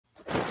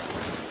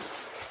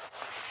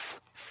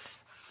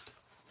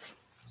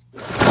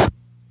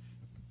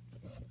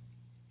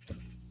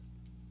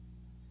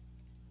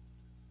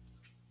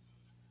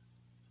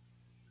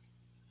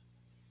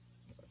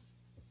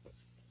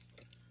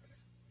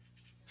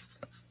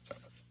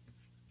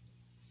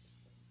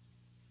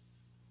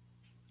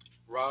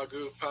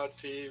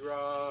Raghupati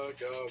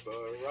Raghava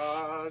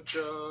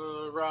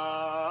Raja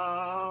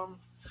Ram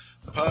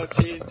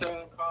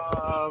Patita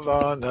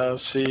Pavana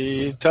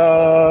Sitaram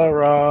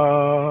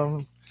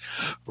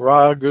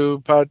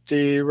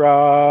Raghupati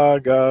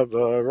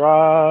Raghava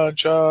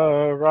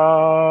Raja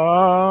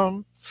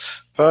Ram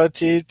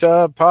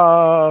Patita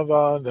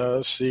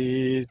Pavana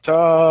Sitaram.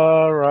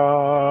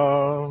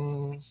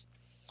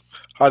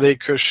 Hare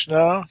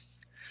Krishna.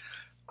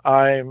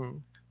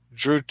 I'm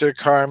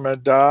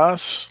Drutakarma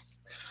Das.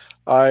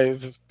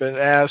 I've been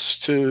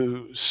asked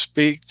to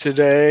speak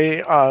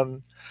today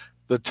on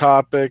the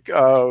topic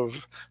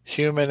of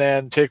human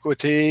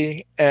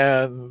antiquity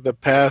and the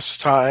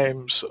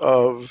pastimes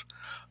of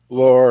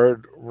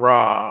Lord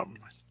Ram.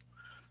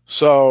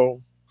 So,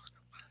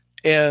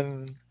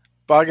 in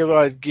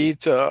Bhagavad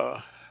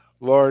Gita,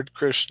 Lord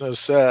Krishna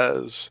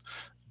says,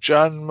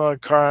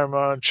 Janma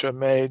karma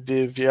chame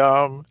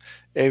divyam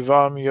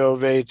evam yo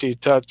veti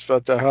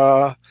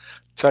tatvataha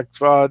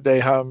taktva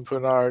deham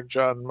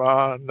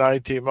punarjanma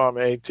naiti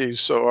mameti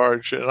so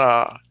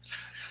arjuna.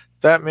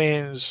 That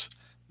means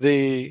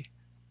the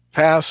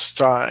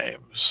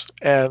pastimes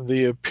and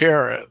the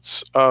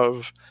appearance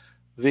of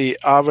the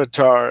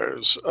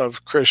avatars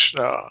of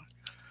Krishna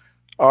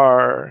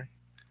are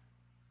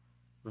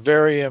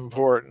very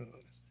important.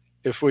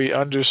 If we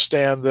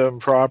understand them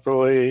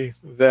properly,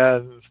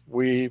 then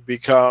we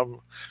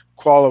become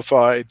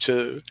qualified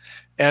to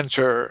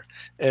enter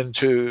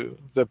into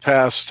the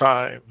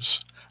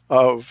pastimes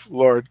of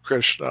Lord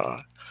Krishna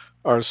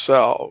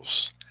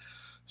ourselves.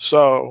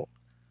 So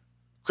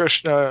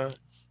Krishna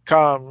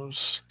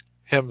comes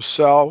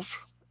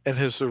himself in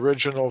his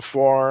original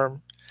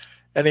form,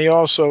 and he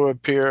also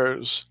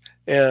appears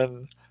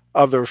in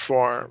other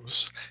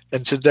forms.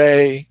 And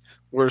today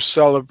we're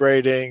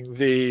celebrating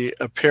the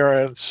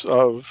appearance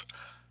of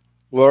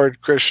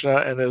Lord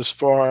Krishna in his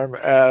form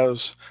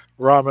as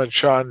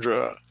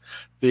Ramachandra,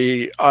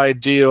 the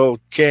ideal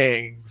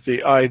king,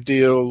 the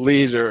ideal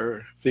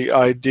leader, the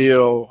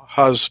ideal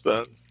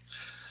husband.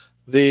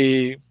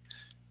 The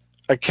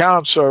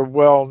accounts are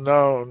well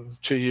known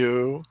to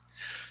you.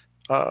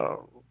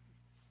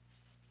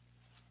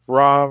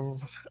 Ram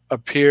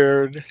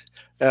appeared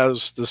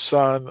as the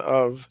son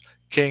of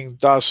King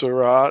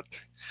Dasa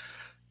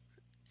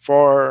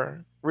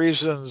for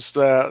reasons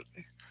that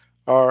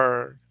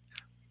are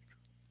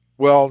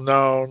well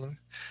known.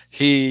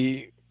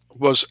 He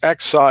was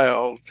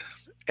exiled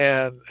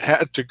and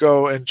had to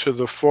go into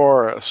the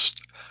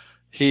forest.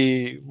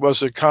 He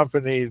was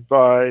accompanied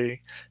by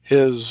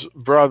his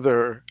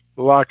brother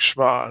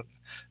Lakshman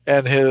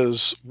and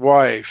his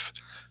wife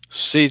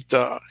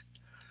Sita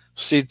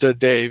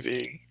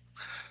Devi.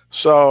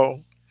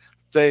 So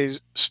they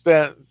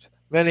spent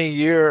many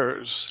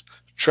years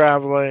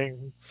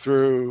traveling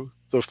through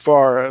the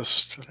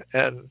forest,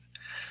 and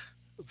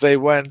they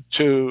went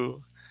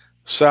to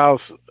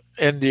South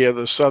India,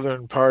 the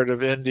southern part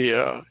of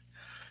India,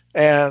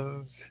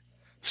 and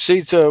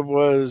Sita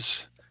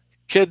was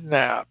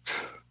kidnapped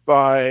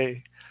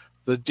by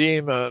the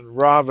demon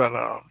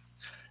Ravana,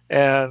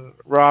 and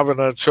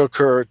Ravana took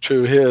her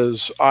to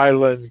his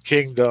island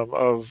kingdom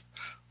of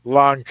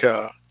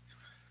Lanka.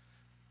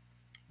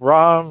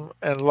 Ram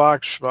and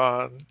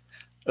Lakshman,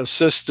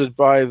 assisted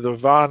by the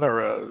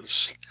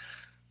Vanaras,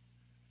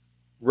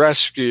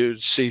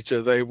 rescued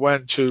Sita. They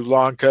went to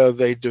Lanka,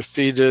 they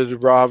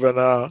defeated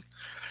Ravana,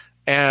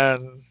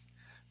 and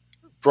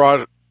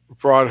brought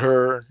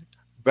her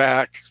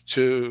back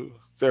to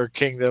their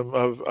kingdom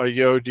of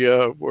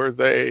Ayodhya, where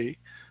they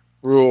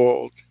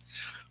ruled.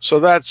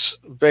 So that's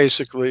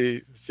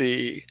basically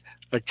the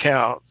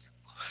account.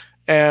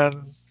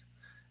 And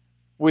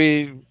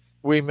we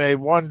may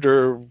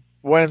wonder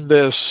when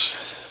this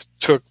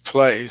took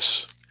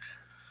place.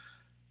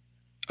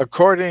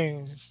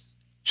 According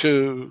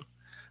to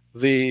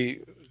the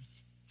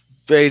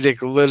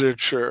Vedic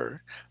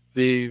literature,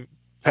 the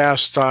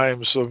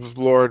pastimes of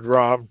Lord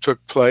Ram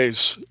took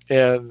place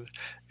in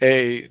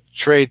a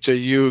Treta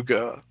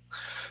Yuga.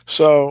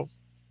 So,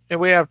 and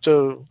we have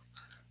to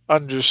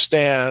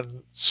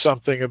understand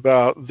something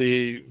about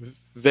the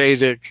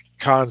Vedic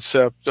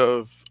concept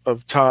of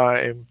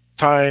time.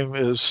 Time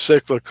is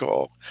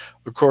cyclical,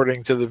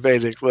 according to the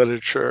Vedic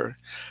literature.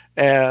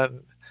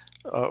 And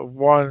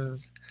one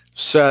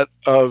set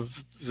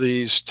of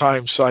these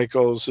time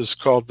cycles is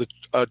called the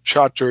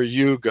Chatur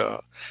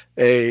Yuga,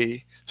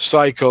 a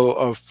cycle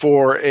of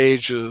 4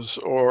 ages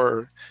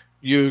or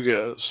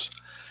yugas.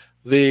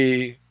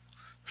 The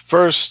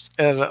first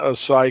in a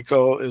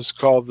cycle is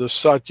called the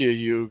Satya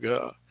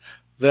Yuga.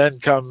 Then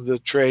come the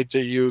Treta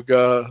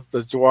Yuga,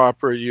 the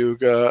Dwapara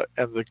Yuga,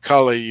 and the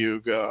Kali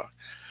Yuga.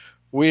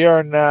 We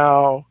are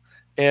now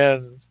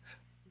in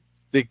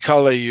the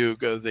Kali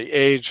Yuga, the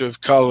age of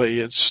Kali.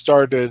 It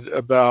started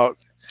about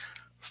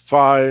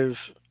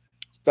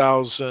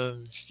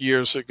 5,000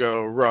 years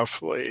ago,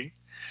 roughly,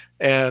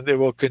 and it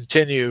will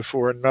continue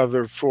for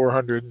another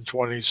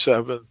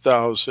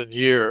 427,000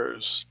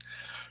 years.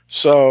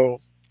 So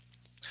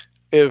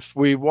if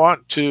we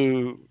want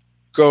to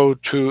go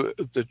to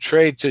the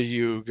Treta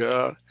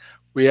Yuga,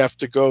 we have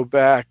to go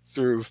back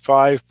through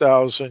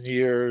 5,000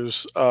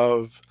 years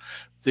of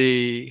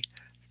the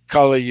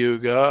Kali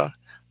Yuga.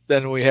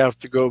 Then we have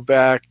to go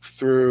back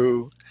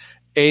through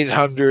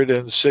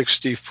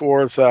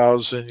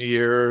 864,000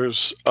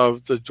 years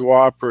of the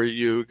Dwapara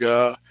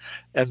Yuga.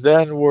 And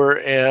then we're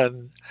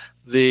in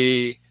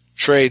the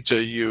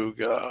Treta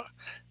Yuga.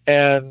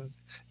 And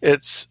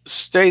it's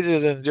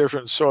stated in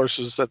different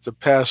sources that the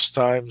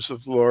pastimes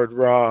of Lord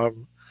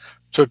Ram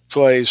took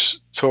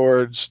place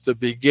towards the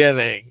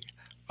beginning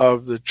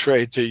of the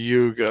Treta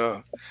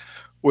Yuga,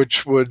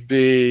 which would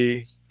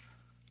be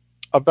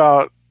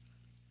about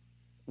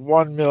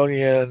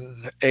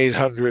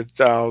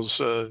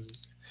 1,800,000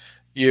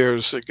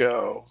 years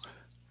ago.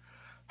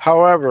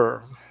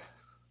 However,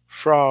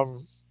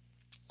 from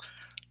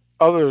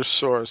other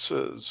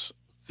sources,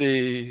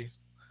 the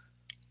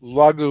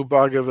Laghu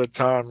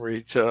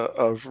Bhagavatamrita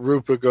of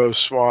Rupa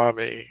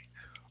Goswami,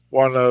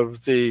 one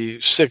of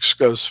the six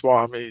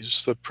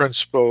Goswamis, the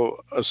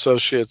principal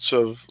associates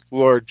of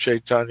Lord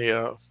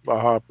Chaitanya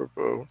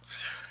Mahaprabhu.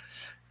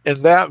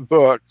 In that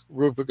book,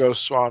 Rupa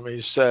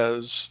Goswami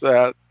says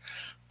that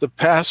the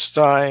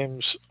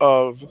pastimes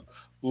of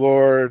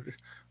Lord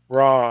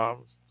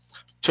Ram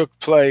took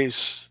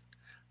place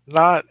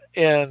not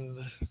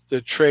in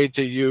the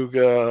Treta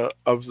Yuga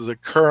of the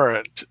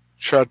current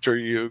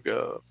Chatur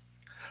Yuga,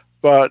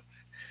 but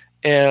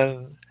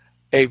in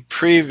a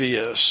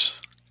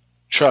previous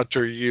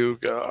Chatur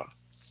Yuga.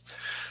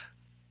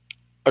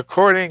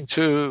 According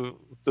to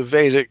the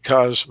Vedic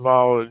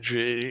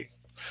cosmology,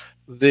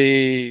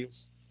 the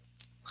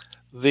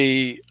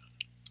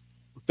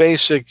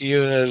basic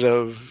unit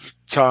of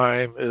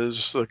time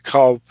is the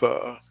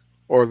kalpa,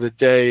 or the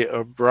day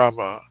of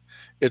Brahma.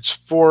 It's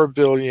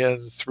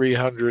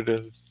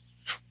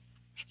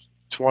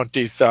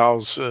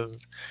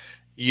 4,320,000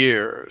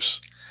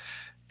 years.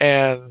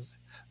 And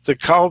the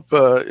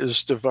kalpa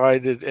is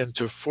divided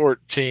into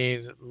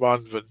 14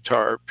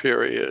 manvantar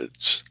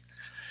periods.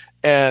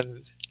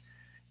 And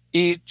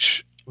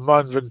each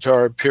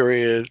manvantar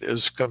period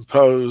is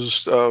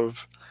composed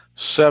of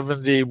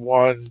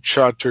 71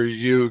 Chatur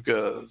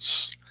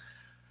Yugas.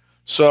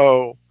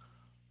 So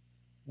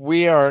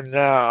we are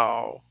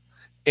now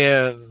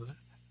in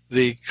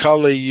the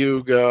Kali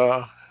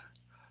Yuga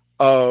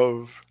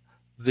of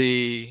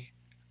the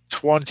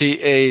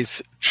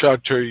 28th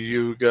Chatur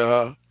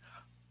Yuga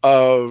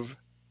of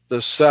the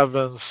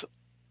 7th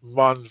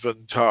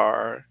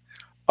Manvantar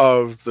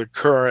of the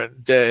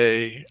current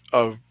day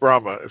of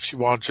Brahma, if you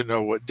want to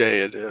know what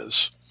day it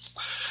is.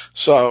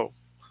 So,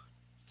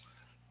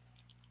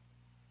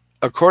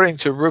 according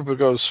to Rupa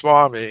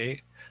Goswami,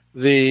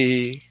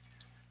 the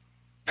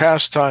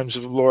pastimes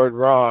of Lord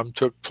Ram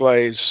took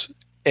place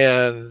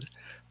in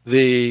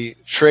the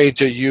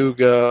Treta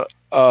Yuga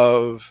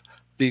of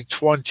the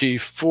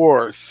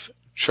 24th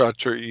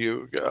Chatur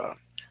Yuga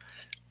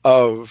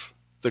of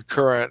the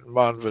current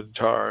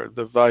Manvantar,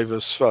 the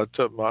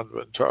Vaivasvata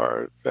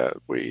Manvantar that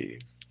we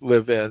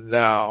live in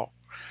now.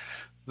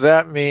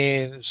 That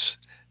means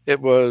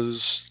it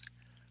was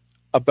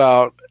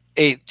about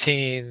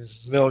 18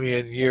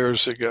 million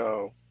years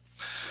ago.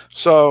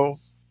 So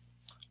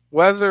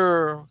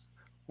whether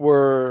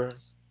we're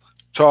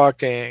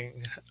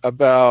talking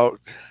about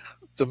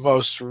the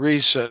most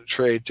recent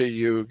Treta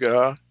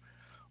Yuga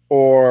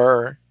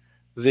or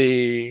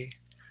the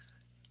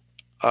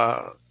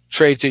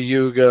Treta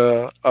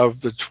Yuga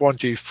of the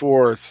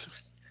 24th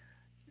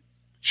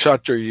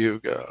Chatur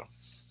Yuga,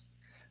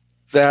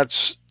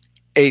 that's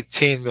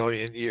 18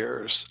 million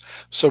years.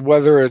 So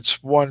whether it's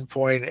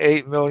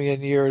 1.8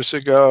 million years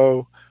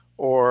ago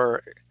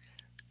or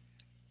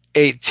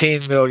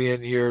 18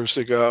 million years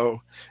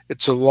ago,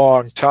 it's a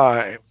long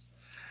time.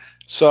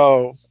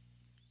 So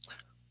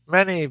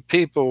many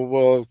people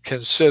will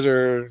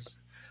consider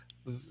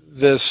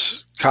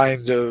this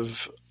kind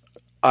of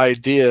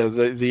idea,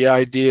 the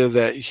idea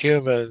that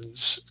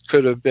humans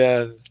could have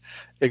been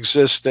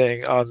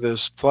existing on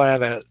this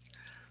planet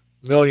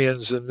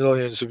millions and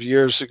millions of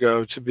years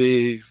ago, to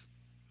be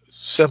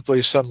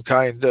simply some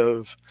kind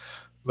of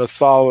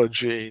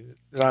mythology,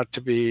 not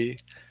to be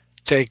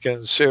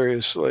taken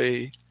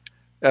seriously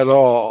at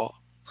all.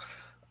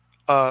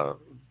 But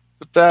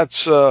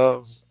that's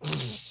a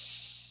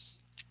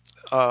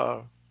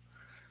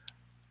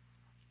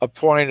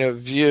point of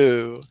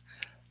view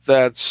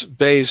that's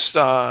based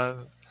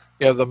on,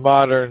 the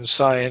modern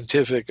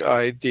scientific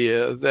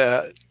idea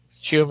that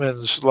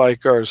humans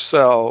like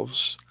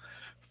ourselves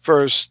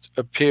first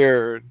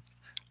appeared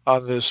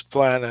on this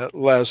planet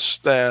less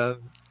than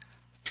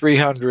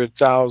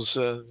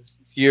 300,000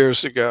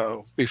 years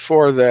ago.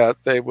 Before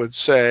that, they would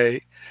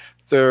say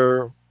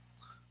there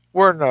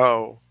were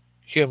no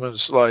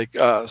humans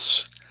like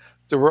us.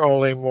 There were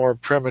only more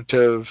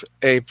primitive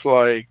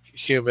ape-like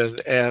human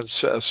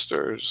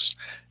ancestors.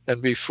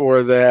 And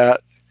before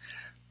that,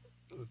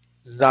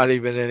 not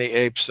even any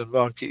apes and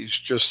monkeys,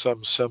 just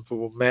some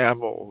simple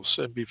mammals.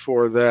 And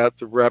before that,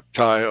 the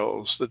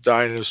reptiles, the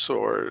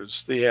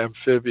dinosaurs, the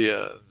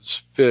amphibians,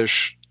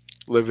 fish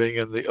living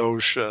in the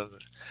ocean,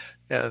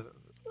 and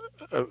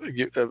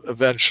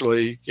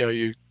eventually,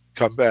 you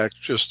come back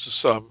just to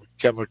some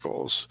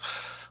chemicals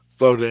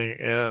floating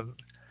in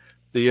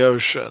the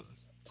ocean.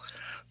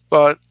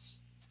 But,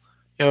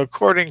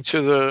 according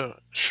to the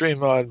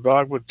Srimad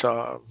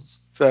Bhagavatam,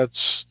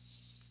 that's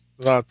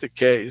not the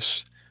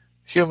case.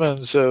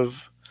 Humans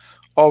have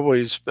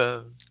always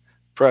been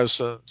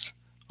present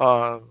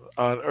on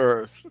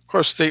Earth. Of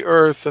course, the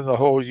Earth and the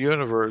whole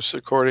universe,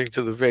 according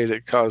to the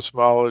Vedic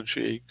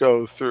cosmology,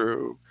 go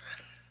through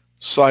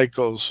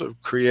cycles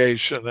of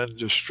creation and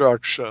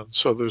destruction.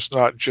 So there's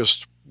not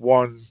just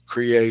one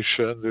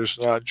creation, there's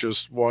not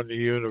just one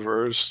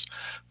universe.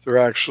 There are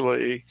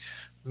actually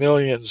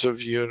millions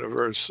of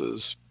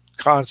universes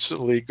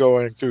constantly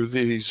going through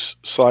these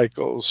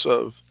cycles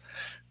of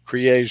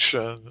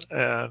creation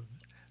and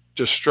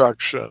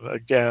destruction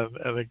again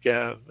and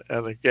again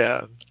and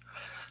again.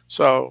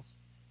 So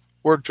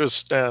we're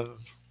just in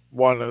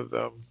one of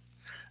them.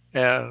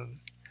 And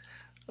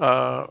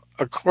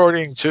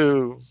according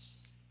to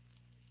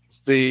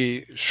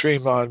the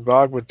Srimad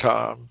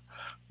Bhagavatam,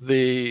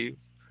 the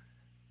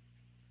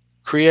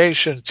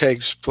creation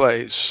takes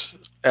place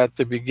at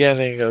the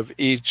beginning of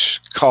each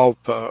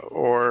kalpa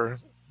or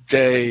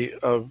day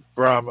of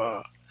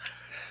Brahma.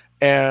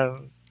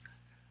 And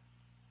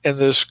in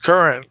this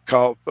current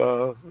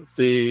kalpa,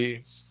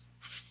 the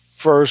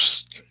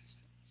first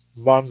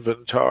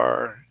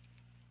manvantar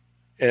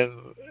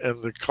in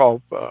the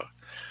kalpa,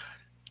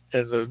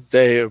 in the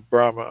day of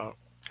Brahma,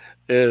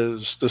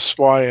 is the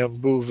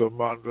Swayambhuva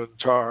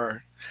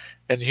Manvantar,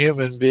 and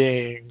human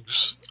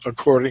beings,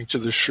 according to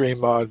the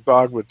Srimad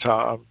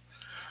Bhagavatam,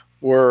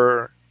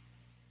 were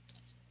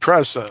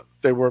present.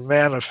 They were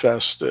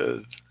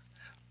manifested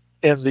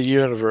in the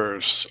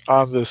universe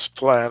on this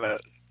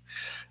planet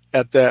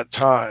at that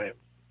time,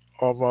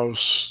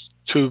 almost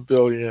 2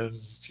 billion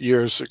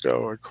years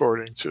ago,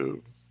 according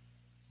to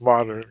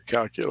modern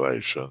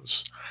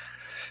calculations.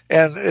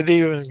 And it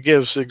even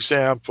gives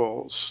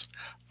examples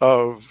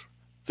of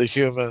the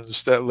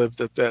humans that lived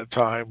at that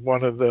time.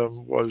 One of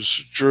them was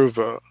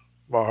Dhruva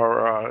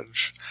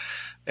Maharaj,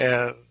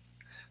 and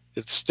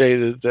it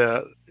stated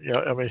that,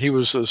 he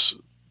was this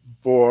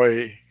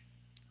boy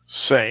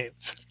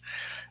saint,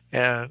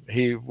 and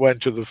he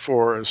went to the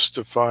forest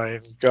to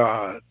find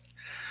God.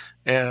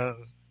 And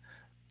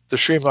the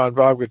Srimad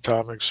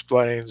Bhagavatam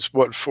explains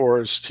what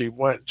forest he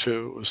went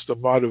to. It was the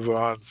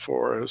Madhavan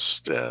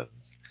forest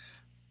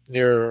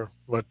near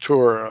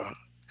Mathura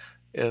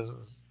in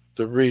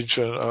the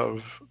region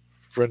of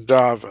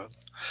Vrindavan.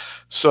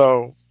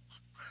 So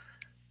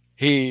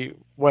he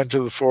went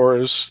to the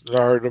forest.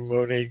 Narada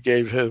Muni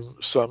gave him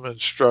some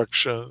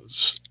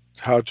instructions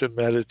how to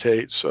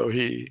meditate, so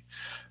he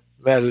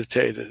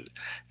meditated.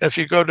 And if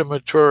you go to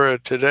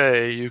Mathura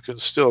today, you can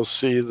still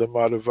see the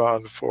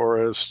Madhavan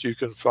forest. You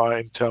can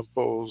find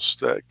temples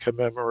that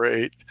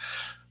commemorate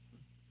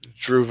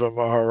Dhruva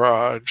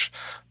Maharaj.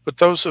 But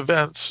those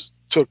events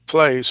took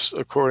place,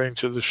 according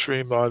to the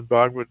Srimad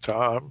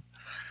Bhagavatam,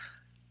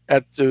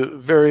 at the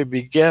very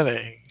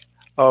beginning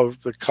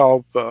of the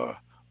Kalpa,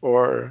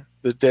 or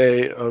the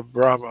day of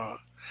Brahma.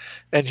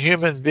 And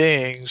human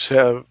beings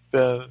have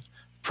been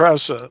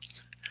present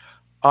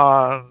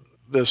on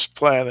this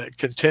planet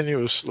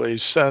continuously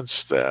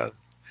since then.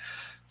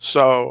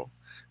 So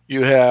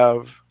you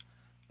have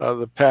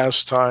the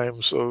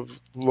pastimes of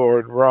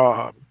Lord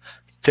Ram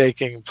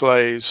taking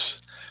place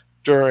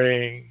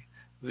during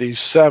the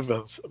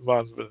seventh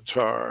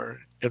Manvantar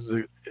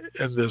in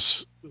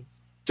this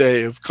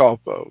day of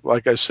Kalpa.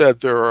 Like I said,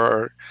 there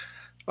are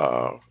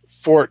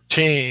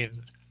 14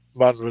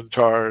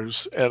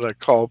 Manvantars in a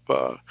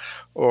Kalpa,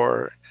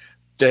 or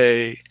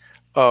day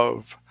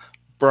of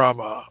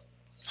Brahma.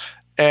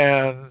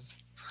 And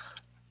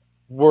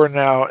we're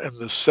now in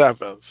the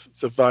seventh,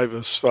 the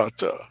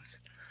Vivasvata.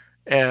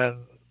 And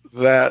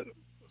that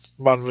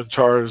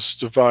Manvantar is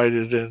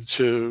divided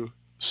into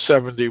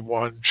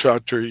 71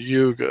 Chatur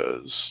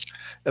Yugas.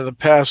 And the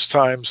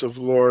pastimes of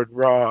Lord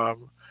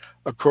Ram,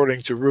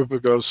 according to Rupa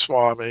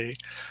Goswami,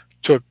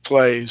 took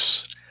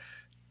place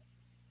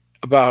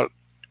about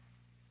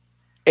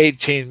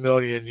 18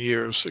 million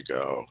years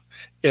ago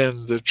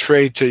in the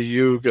Treta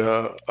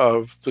Yuga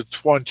of the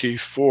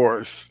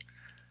 24th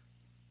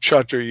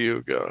Chatur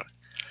Yuga.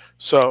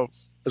 So,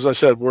 as I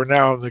said, we're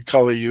now in the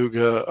Kali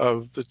Yuga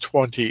of the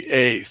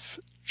 28th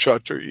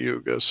Chatur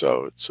Yuga.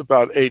 So it's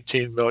about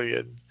 18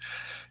 million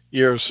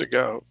years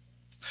ago.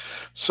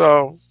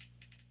 So,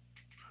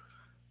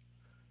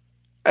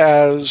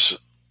 as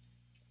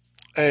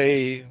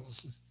a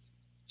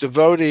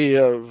devotee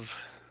of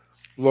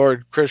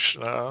Lord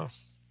Krishna,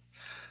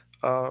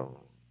 a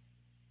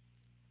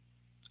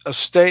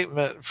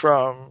statement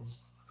from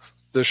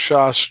the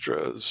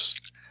Shastras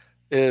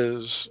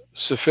is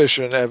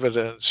sufficient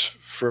evidence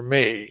for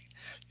me.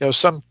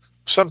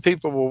 Some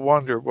people will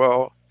wonder,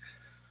 well,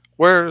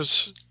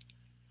 where's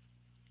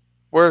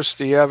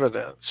the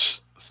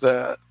evidence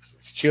that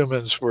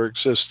humans were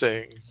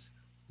existing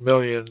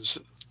millions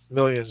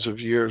of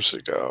years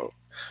ago?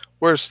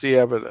 Where's the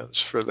evidence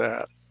for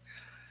that?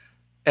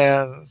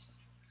 And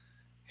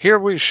here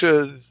we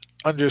should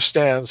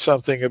understand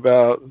something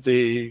about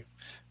the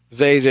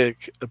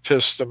Vedic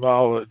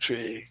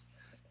epistemology.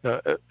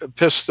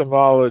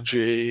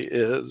 Epistemology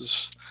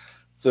is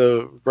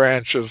the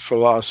branch of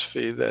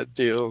philosophy that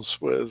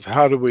deals with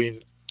how do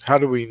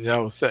we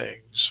know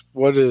things?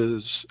 What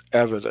is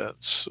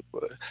evidence?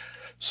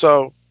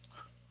 So,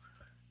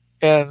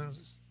 in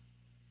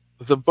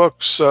the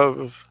books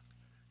of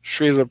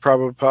Srila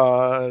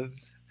Prabhupada,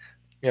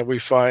 we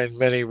find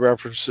many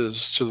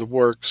references to the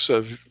works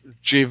of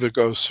Jiva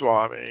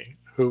Goswami,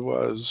 who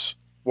was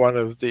one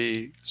of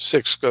the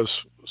six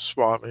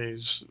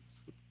Goswamis.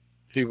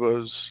 He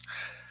was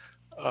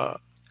uh,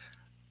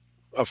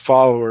 a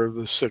follower of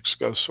the six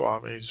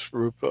Goswamis,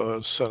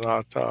 Rupa,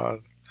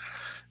 Sanatan,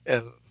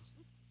 and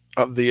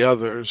the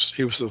others.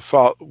 He was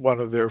one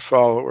of their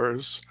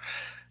followers,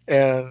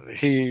 and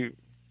he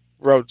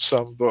wrote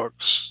some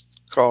books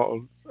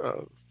called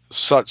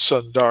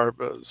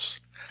Satsandarbhas.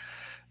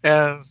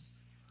 And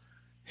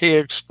he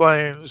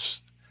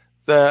explains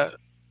that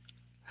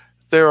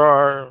there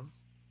are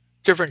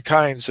different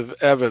kinds of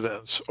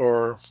evidence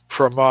or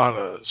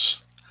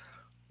pramanas.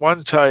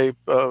 One type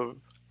of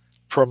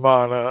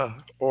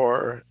pramana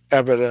or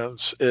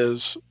evidence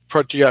is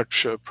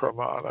pratyaksha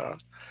pramana,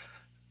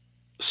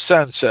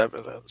 sense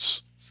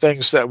evidence,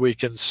 things that we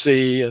can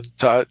see and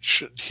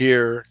touch and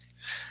hear.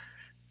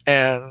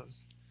 And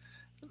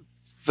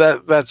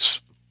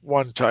that's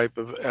one type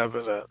of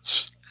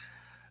evidence.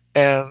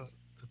 And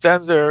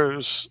then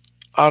there's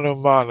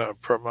anumana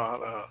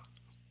pramana,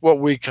 what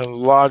we can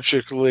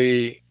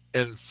logically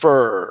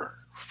infer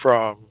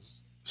from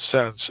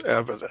sense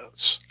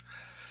evidence.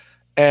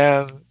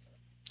 And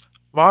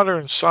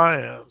modern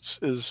science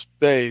is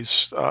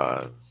based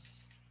on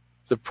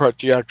the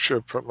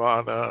pratyaksha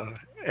pramana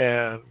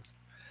and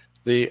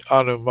the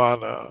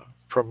anumana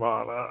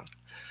pramana,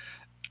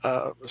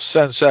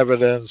 sense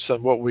evidence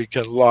and what we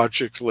can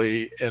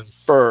logically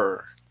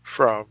infer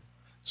from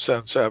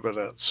sense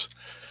evidence.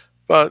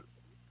 But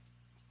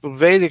the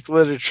Vedic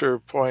literature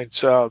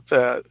points out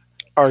that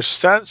our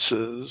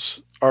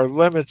senses are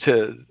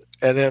limited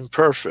and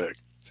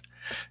imperfect,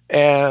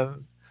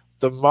 and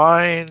the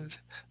mind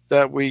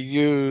that we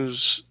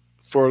use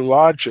for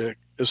logic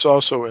is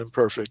also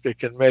imperfect. It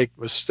can make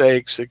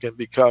mistakes, it can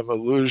become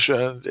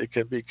illusioned, it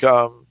can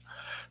become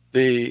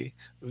the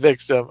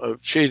victim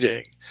of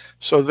cheating.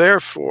 So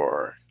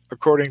therefore,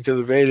 according to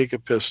the Vedic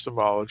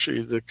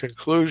epistemology, the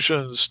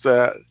conclusions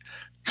that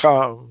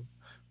come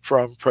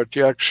from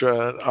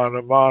pratyaksha and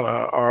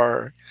anumana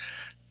are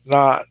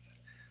not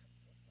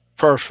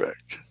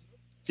perfect.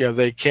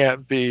 They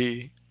can't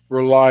be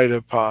relied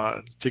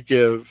upon to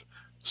give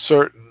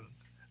certain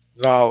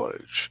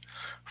knowledge.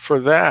 For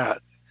that,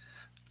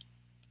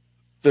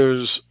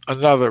 there's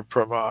another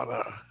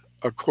pramana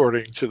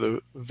according to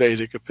the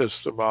Vedic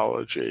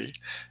epistemology,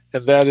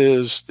 and that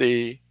is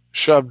the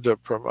Shabda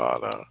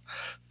pramana,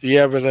 the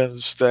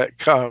evidence that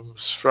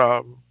comes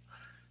from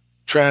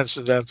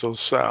transcendental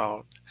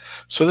sound.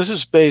 So this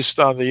is based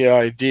on the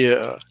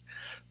idea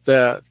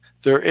that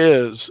there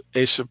is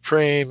a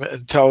supreme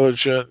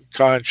intelligent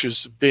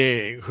conscious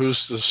being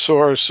who's the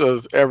source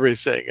of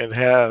everything and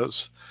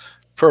has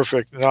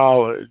perfect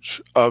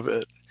knowledge of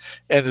it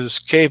and is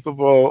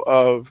capable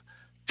of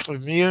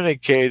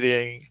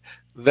communicating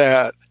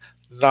that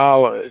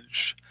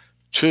knowledge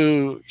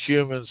to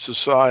human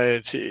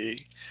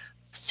society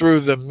through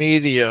the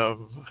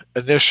medium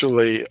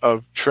initially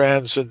of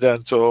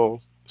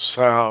transcendental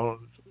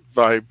sound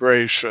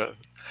vibration,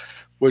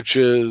 which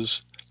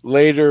is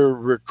later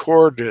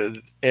recorded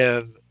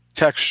in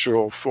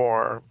textual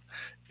form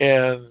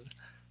in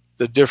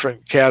the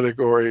different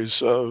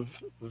categories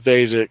of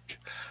Vedic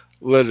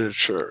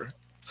literature.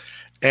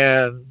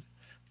 And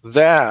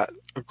that,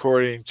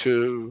 according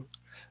to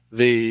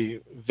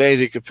the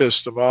Vedic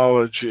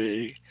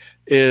epistemology,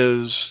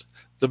 is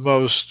the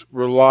most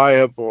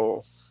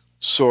reliable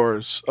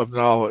source of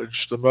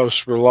knowledge, the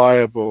most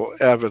reliable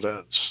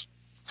evidence.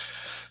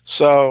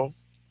 So,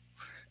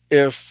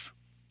 if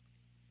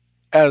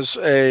as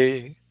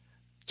a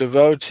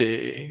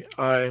devotee,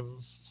 I'm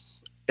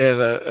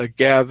in a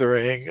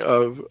gathering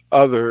of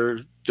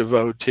other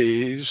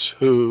devotees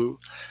who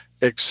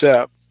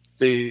accept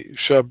the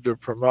Shabda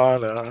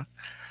Pramana,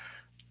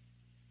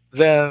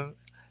 then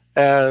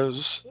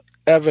as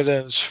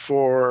evidence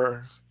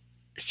for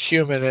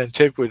human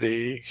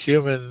antiquity,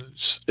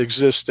 humans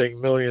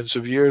existing millions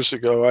of years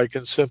ago, I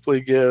can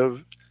simply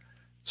give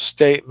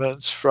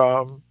statements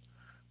from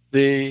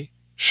the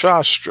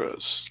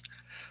Shastras.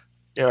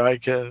 I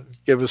can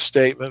give a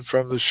statement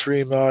from the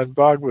Srimad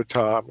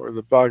Bhagavatam or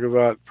the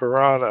Bhagavat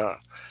Purana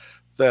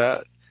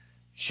that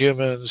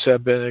humans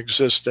have been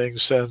existing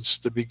since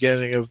the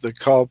beginning of the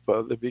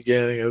Kalpa, the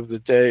beginning of the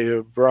day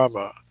of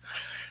Brahma.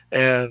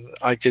 And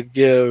I could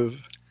give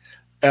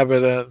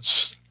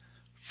evidence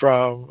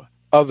from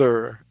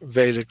other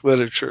Vedic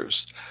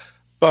literatures.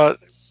 But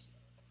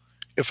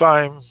if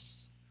I'm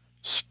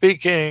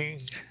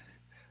speaking,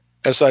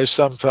 as I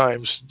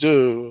sometimes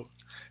do,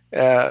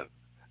 at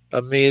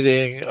a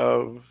meeting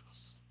of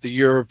the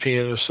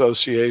European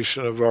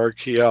Association of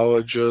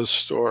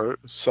Archaeologists or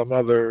some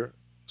other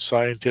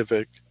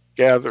scientific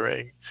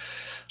gathering,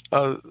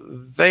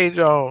 they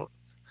don't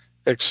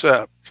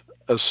accept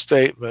a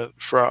statement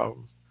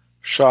from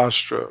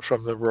Shastra,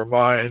 from the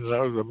Ramayana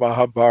or the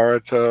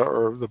Mahabharata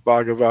or the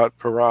Bhagavad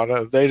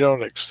Purana. They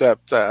don't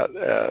accept that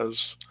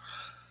as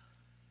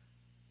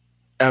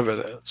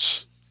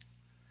evidence.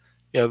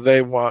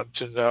 They want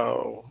to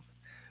know,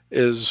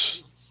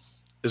 is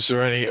is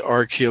there any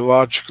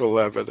archaeological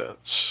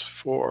evidence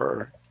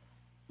for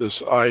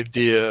this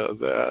idea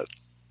that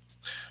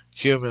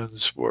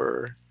humans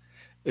were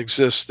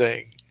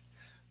existing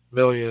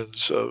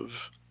millions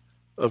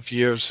of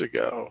years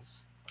ago?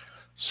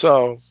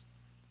 So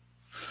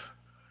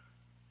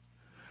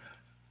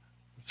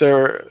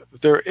there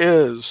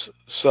is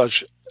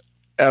such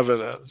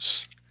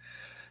evidence,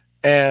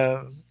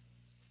 and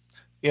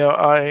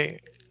I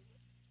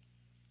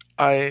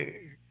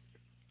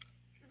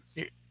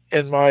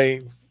in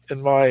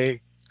my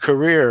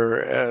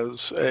career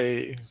as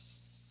a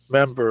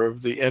member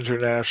of the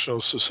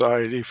International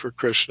Society for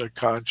Krishna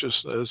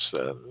Consciousness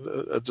and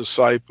a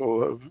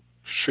disciple of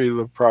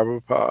Srila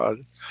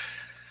Prabhupada,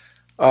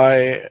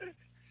 I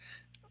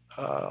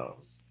uh,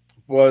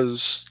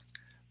 was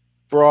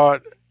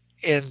brought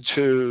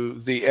into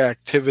the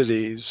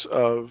activities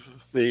of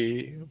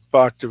the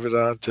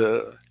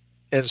Bhaktivedanta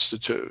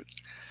Institute.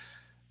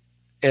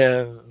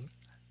 In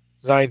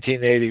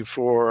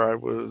 1984, I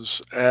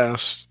was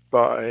asked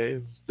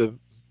by the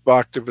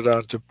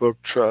Bhaktivedanta Book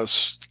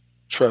Trust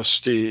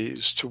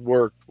trustees to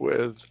work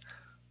with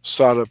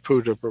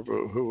Sadaputa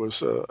Prabhu, who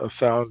was a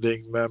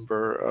founding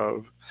member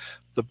of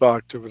the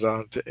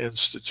Bhaktivedanta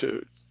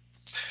Institute.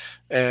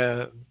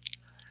 And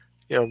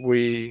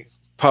we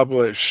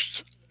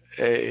published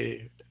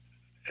a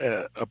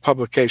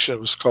publication.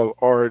 It was called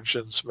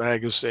Origins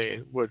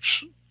Magazine,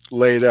 which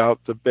laid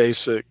out the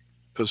basic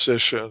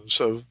positions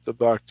of the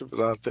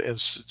Bhaktivedanta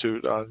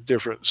Institute on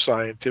different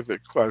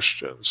scientific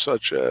questions,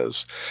 such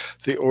as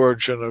the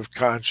origin of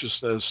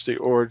consciousness, the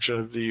origin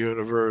of the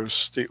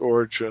universe, the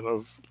origin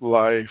of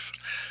life,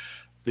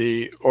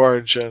 the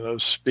origin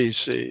of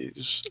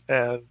species.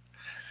 And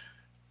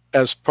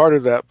as part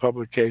of that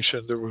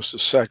publication, there was a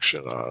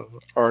section on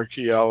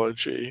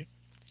archaeology.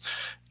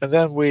 And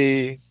then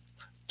we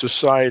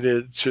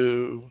decided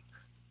to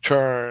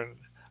turn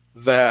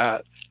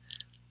that,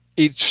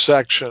 each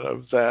section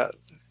of that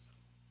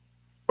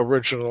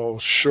original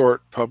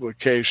short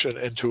publication,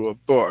 into a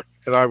book.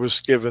 And I was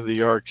given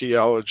the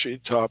archaeology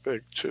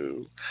topic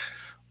to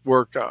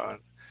work on,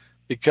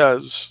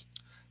 because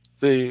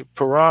the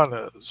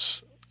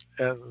Puranas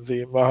and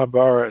the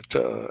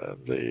Mahabharata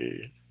and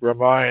the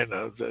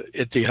Ramayana, the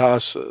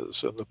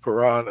Itihasas and the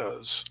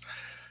Puranas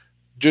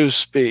do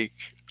speak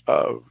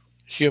of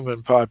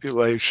human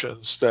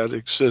populations that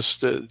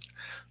existed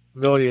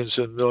millions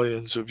and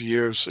millions of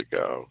years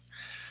ago.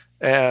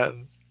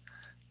 And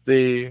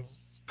the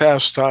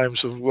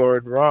pastimes of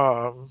Lord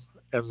Ram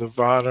and the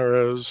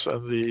Vanaras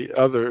and the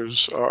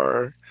others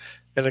are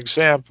an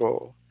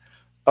example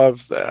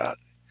of that.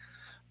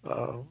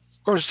 Of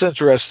course, it's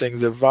interesting,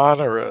 the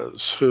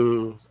Vanaras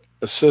who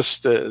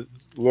assisted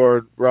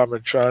Lord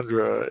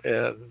Ramachandra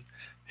in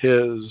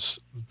his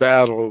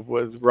battle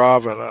with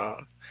Ravana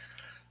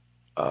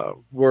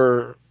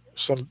were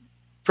some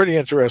pretty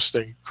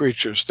interesting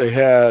creatures. They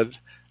had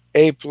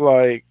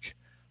ape-like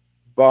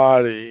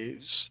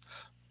bodies,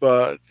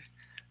 but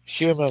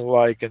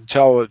human-like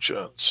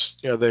intelligence.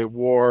 They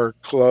wore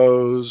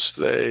clothes.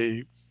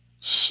 They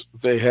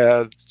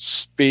had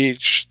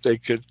speech. They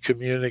could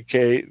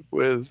communicate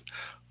with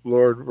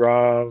Lord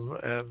Ram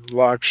and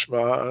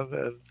Lakshman,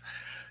 and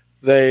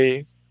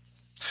they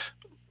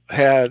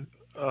had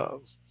a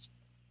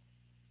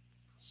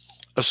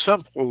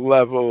simple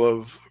level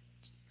of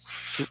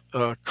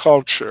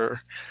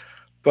culture,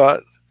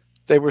 but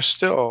they were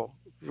still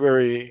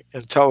very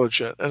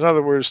intelligent. In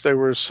other words, they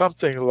were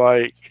something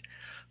like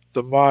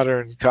the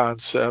modern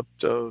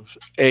concept of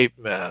ape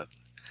men.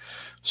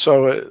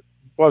 So it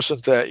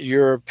wasn't that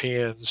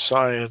European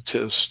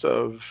scientist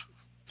of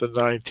the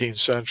 19th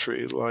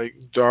century like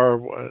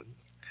Darwin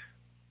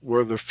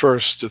were the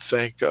first to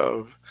think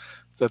of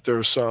that there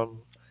are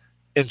some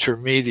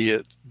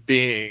intermediate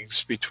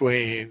beings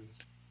between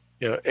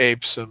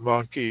apes and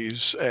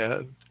monkeys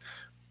and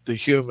the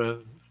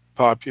human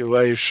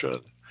population.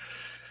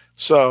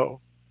 So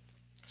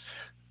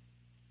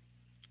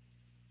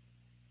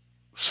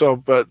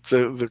but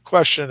the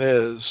question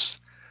is,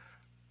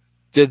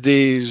 did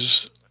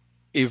these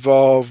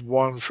evolve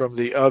one from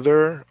the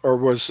other, or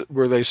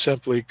were they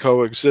simply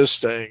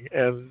coexisting?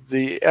 And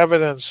the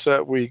evidence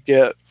that we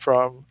get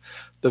from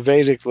the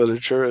Vedic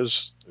literature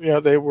is,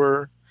 they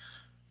were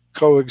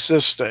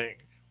coexisting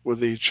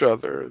with each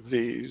other.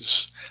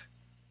 These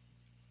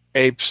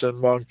apes and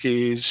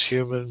monkeys,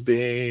 human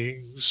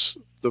beings,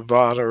 the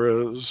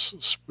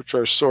Vanaras, which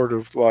are sort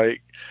of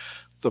like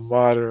the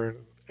modern,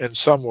 in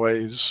some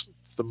ways,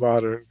 the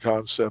modern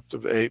concept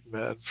of ape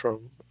men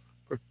from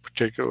a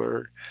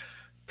particular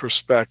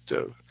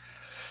perspective.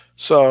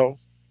 So,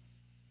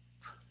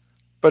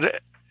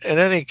 but in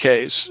any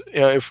case,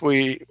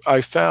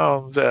 I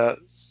found that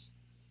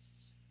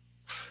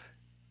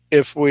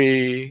if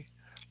we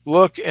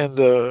look in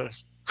the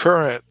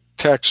current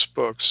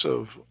textbooks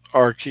of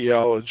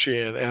archaeology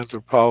and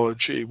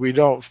anthropology, we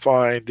don't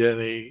find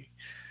any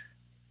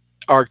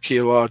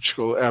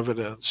archaeological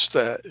evidence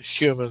that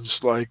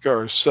humans like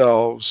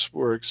ourselves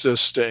were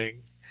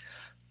existing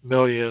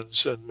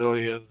millions and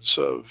millions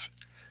of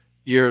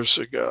years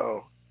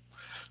ago.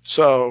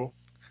 So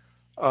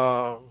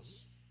now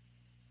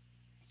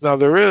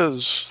there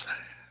is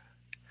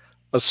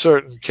a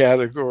certain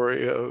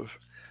category of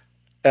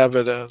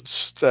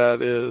evidence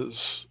that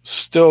is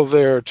still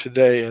there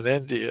today in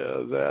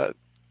India that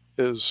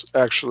is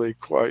actually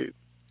quite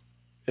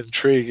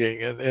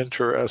intriguing and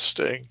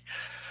interesting.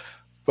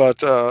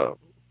 But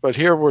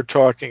here we're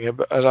talking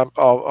about, and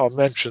I'll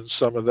mention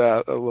some of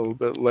that a little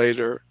bit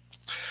later.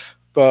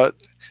 But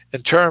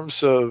in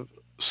terms of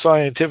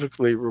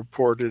scientifically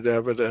reported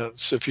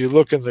evidence, if you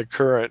look in the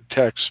current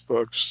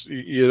textbooks,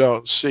 you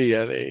don't see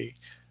any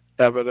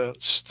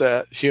evidence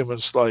that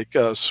humans like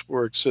us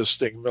were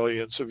existing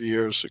millions of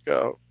years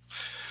ago.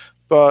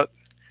 But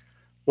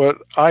what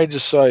I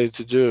decided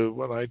to do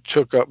when I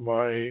took up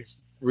my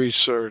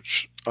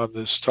research on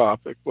this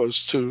topic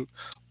was to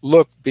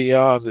look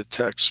beyond the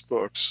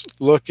textbooks,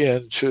 look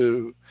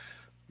into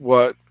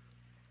what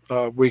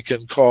we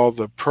can call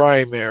the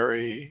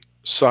primary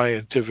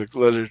scientific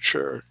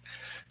literature.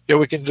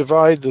 We can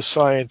divide the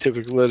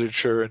scientific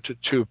literature into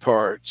two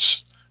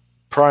parts,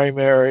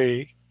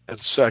 primary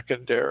and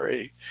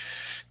secondary.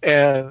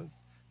 And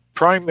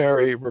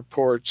primary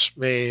reports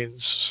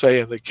means,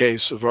 say in the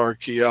case of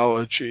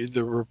archaeology,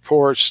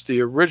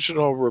 the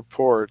original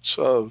reports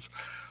of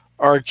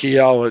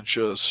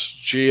archaeologists,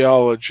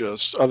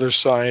 geologists, other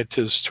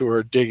scientists who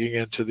are digging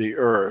into the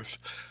earth,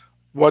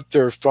 what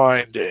they're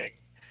finding.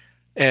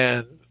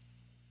 And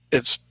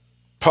it's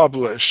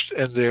published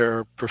in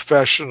their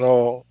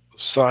professional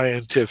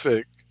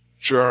scientific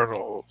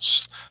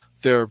journals,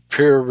 their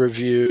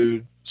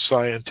peer-reviewed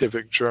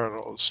scientific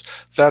journals.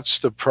 That's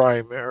the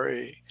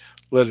primary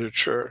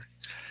literature.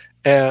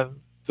 And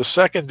the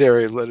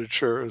secondary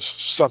literature is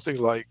something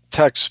like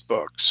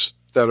textbooks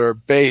that are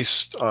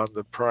based on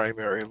the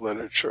primary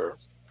literature.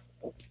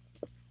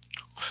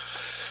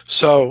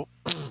 So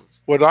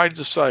what I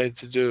decided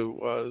to do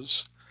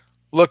was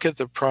look at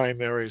the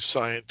primary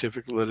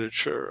scientific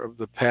literature of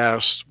the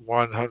past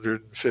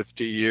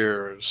 150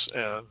 years,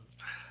 and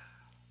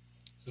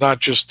not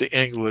just the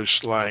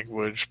English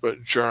language,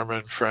 but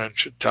German,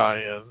 French,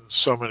 Italian,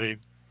 so many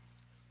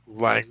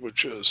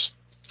languages.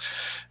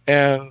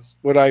 And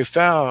what I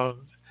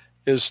found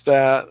is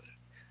that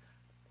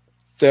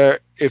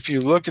if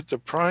you look at the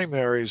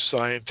primary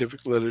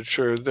scientific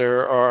literature,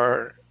 there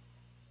are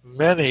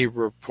many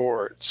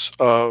reports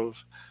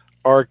of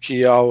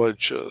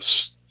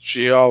archaeologists,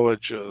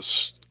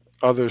 geologists,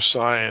 other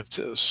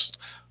scientists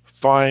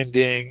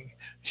finding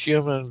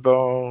human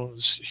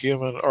bones,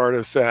 human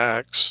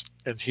artifacts,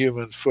 and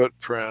human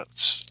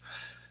footprints,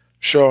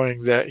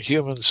 showing that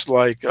humans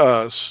like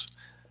us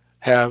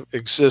have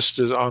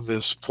existed on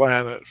this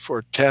planet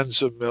for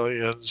tens of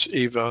millions,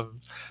 even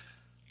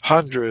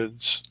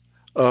hundreds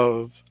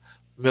of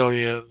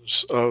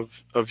millions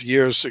of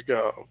years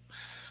ago.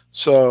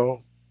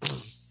 So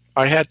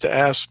I had to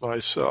ask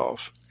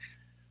myself,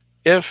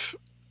 if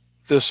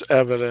this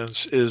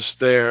evidence is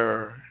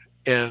there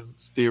in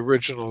the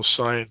original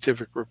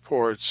scientific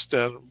reports,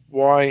 then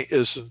why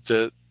isn't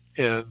it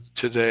in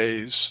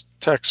today's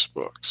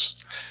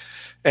textbooks?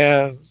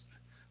 And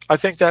I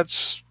think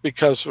that's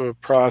because of a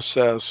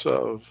process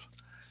of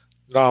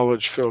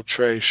knowledge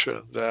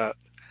filtration that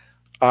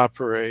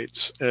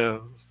operates in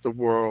the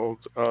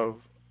world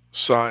of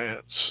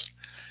science.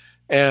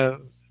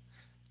 And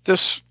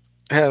this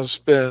has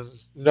been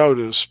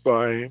noticed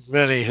by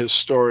many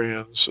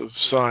historians of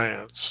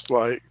science,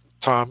 like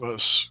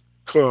Thomas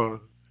Kuhn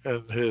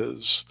in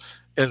his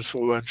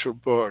influential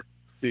book,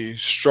 The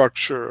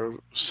Structure of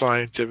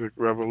Scientific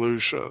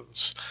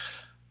Revolutions,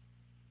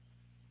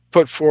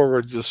 put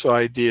forward this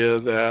idea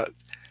that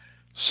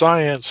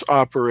science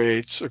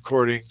operates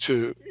according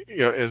to,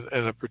 in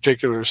a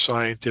particular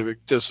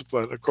scientific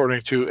discipline,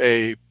 according to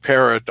a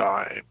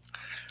paradigm.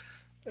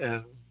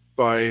 And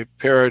by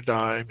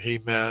paradigm, he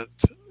meant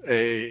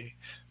a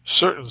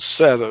certain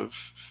set of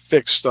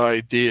fixed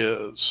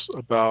ideas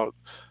about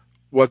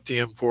what the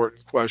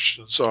important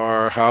questions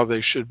are, how they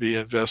should be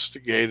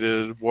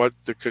investigated, what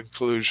the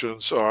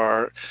conclusions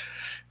are,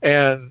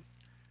 and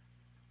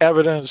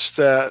evidence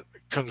that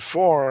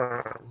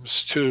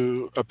conforms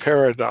to a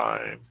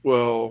paradigm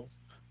will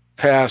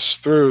pass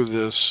through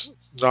this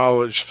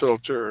knowledge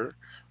filter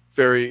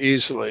very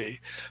easily.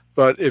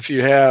 But if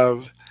you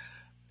have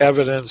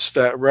evidence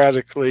that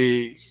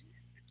radically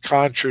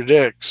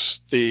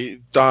contradicts the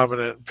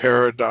dominant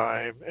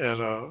paradigm in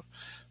a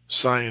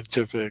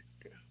scientific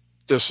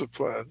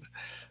discipline,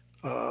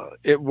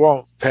 it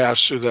won't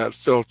pass through that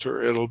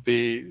filter. It'll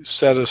be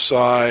set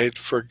aside,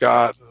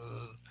 forgotten,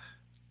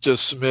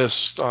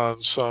 dismissed on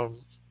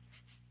some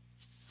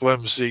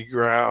flimsy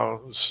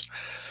grounds.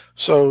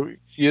 So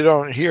you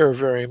don't hear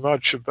very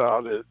much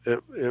about it.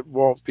 It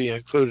won't be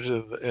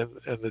included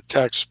in the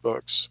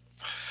textbooks.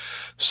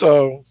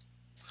 So,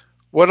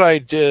 what I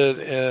did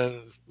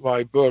in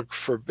my book,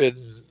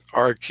 Forbidden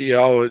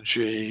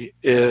Archaeology,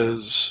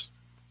 is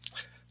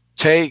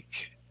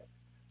take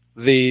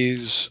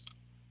these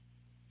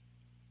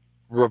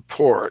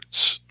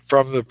reports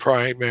from the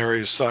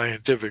primary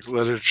scientific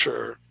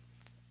literature,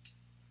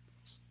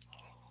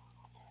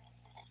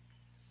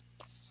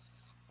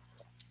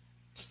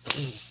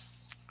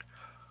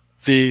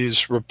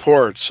 these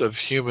reports of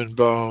human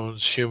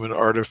bones, human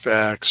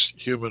artifacts,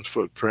 human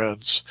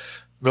footprints,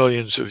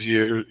 millions of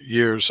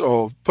years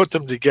old, put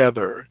them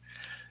together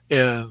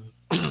in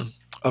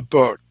a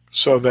book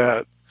so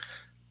that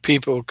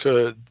people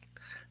could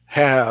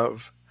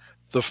have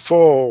the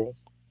full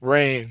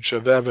range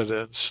of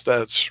evidence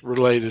that's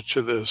related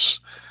to this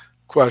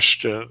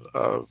question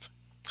of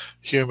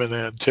human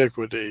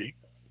antiquity.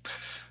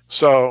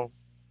 So,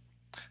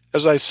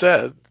 as I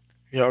said,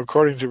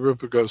 according to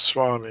Rupa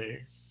Goswami,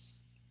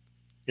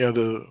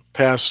 the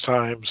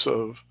pastimes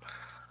of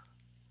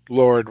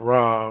Lord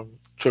Ram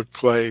took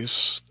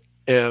place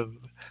in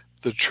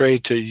the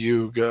Treta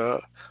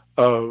Yuga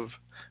of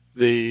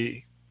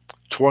the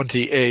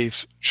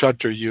 28th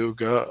Chatra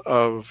Yuga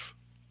of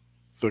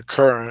the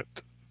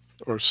current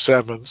or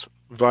 7th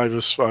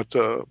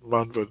Vivasvata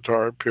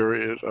Manvantar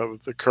period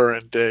of the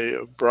current day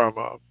of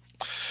Brahma.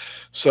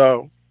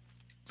 So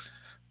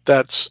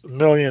that's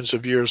millions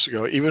of years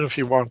ago. Even if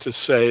you want to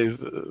say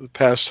the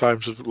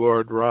pastimes of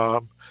Lord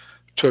Ram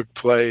took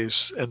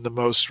place in the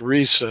most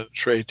recent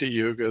Treta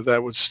Yuga,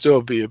 that would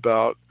still be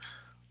about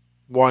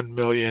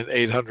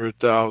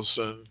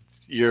 1,800,000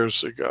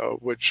 years ago,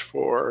 which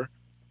for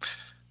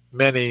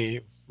many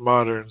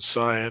modern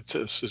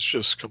scientists is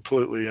just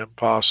completely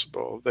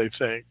impossible. They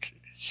think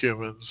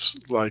humans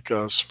like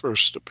us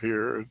first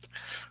appeared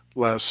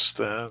less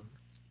than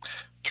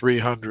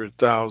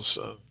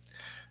 300,000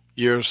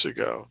 years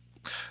ago.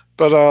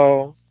 But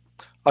I'll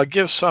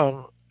give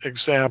some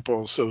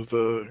examples of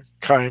the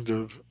kind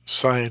of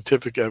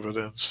scientific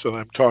evidence that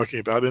I'm talking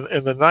about.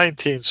 In the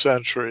 19th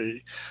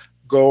century,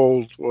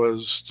 gold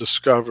was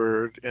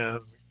discovered in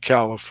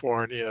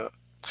California,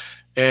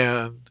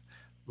 and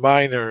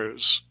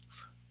miners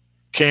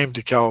came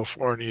to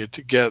California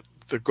to get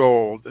the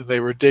gold, and they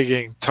were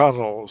digging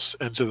tunnels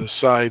into the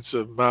sides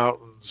of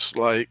mountains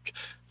like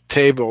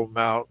Table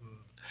Mountain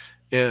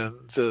in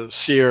the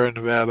Sierra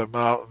Nevada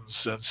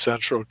mountains in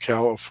central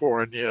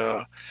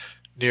California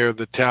near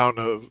the town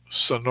of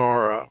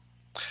Sonora.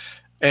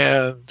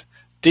 And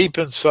deep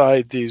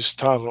inside these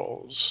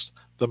tunnels,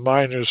 the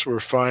miners were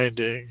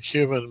finding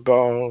human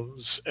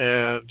bones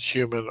and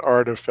human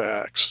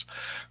artifacts.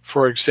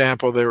 For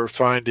example, they were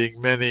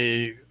finding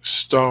many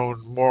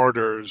stone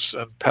mortars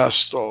and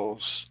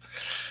pestles.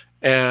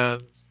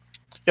 And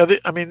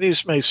I mean,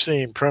 these may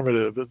seem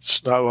primitive.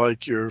 It's not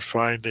like you're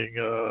finding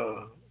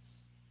a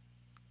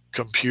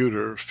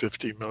computer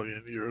 50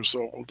 million years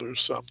old or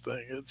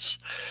something.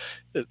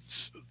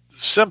 It's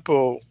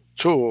simple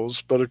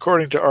tools, but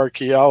according to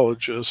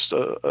archaeologists,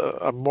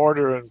 a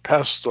mortar and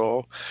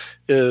pestle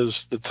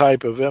is the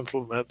type of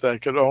implement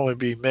that could only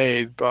be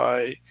made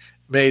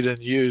and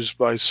used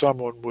by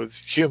someone with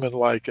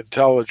human-like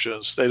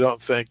intelligence. They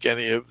don't think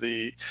any of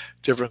the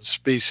different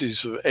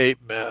species of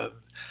ape men,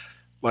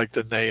 like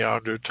the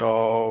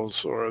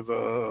Neanderthals or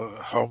the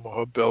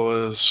Homo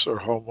habilis or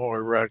Homo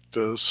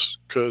erectus,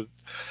 could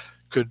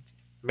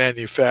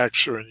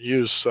manufacture and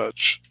use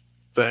such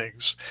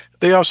things.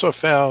 They also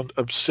found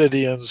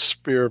obsidian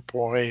spear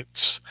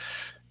points.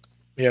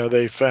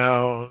 They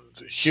found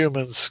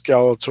human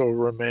skeletal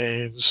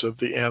remains of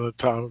the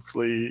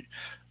anatomically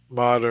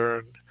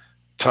modern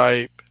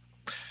type.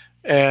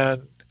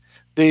 And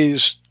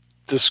these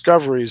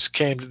discoveries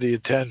came to the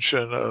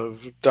attention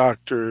of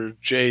Dr.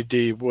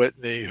 J.D.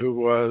 Whitney, who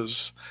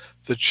was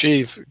the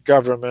chief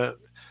government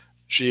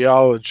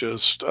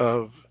geologist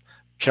of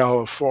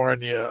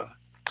California.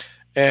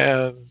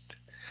 And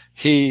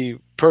he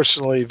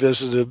personally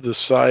visited the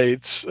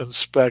sites,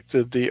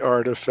 inspected the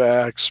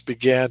artifacts,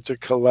 began to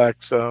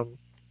collect them.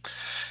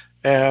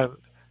 And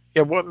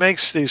what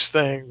makes these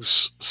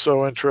things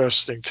so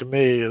interesting to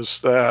me is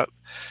that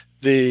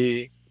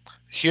the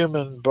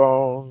human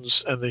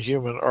bones and the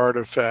human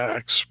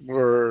artifacts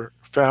were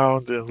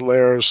found in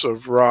layers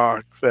of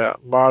rock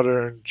that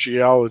modern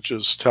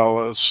geologists tell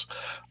us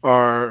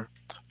are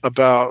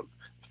about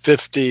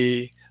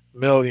 50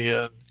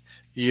 million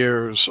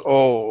years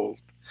old.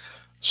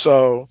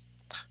 So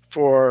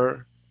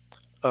for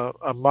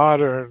a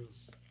modern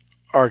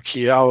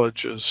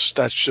archaeologist,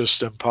 that's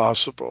just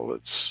impossible.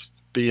 It's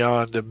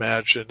beyond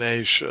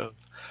imagination.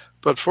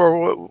 But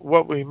for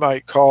what we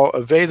might call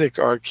a Vedic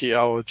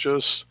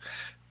archaeologist,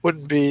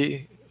 wouldn't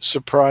be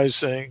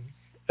surprising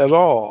at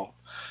all.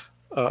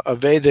 A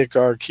Vedic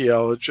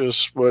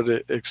archaeologist would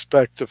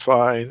expect to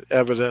find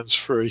evidence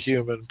for a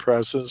human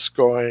presence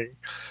going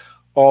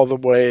all the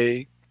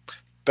way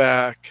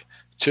back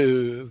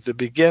to the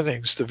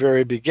beginnings, the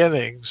very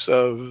beginnings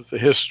of the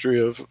history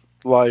of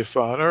life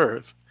on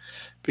Earth.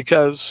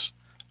 Because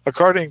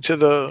according to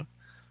the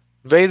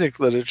Vedic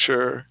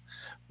literature,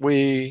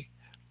 we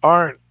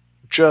aren't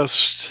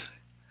just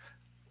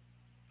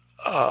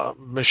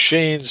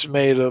machines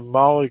made of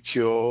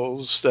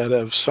molecules that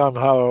have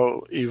somehow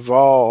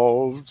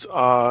evolved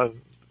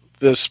on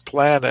this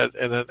planet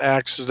in an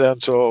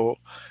accidental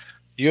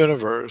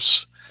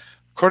universe.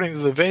 According to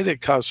the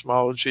Vedic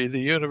cosmology, the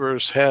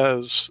universe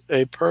has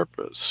a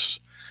purpose,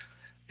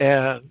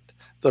 and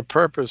the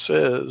purpose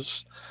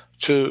is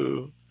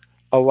to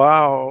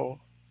allow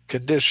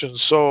conditioned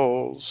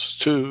souls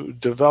to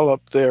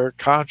develop their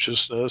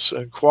consciousness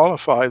and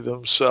qualify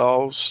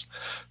themselves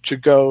to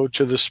go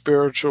to the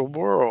spiritual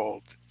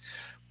world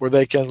where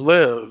they can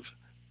live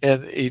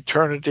in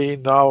eternity,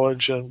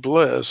 knowledge, and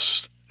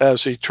bliss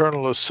as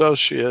eternal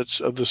associates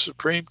of the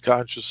Supreme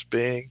Conscious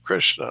Being,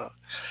 Krishna.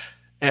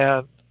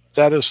 And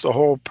that is the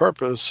whole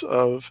purpose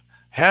of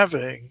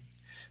having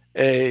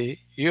a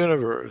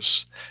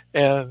universe.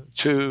 And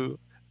to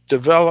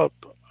develop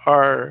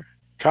our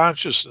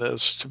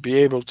consciousness to be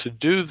able to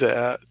do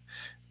that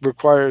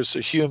requires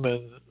a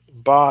human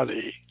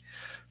body.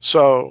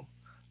 So,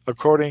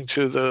 according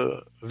to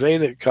the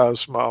Vedic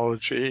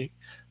cosmology,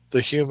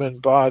 the human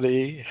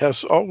body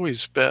has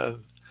always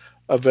been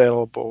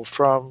available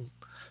from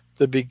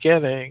the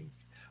beginning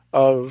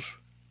of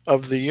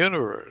the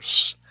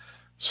universe.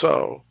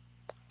 So,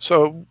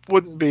 so it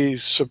wouldn't be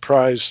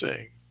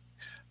surprising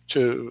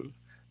to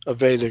a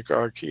Vedic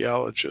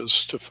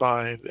archaeologist to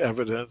find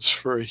evidence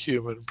for a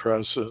human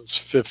presence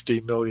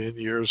 50 million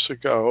years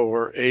ago,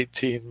 or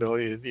 18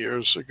 million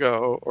years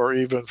ago, or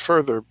even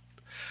further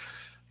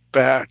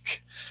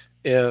back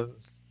in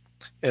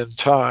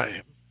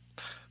time.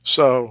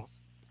 So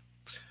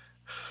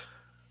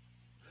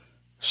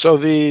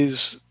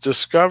these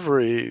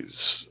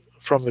discoveries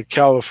from the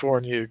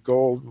California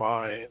gold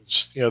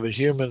mines, the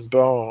human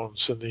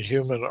bones and the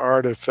human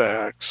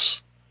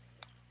artifacts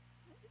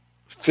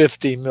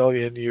 50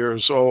 million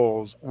years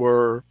old,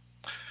 were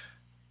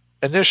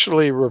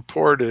initially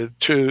reported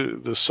to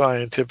the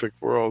scientific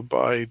world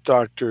by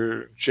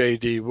Dr.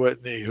 J.D.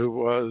 Whitney, who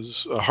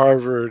was a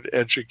Harvard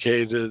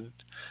educated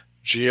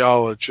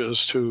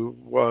geologist who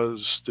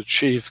was the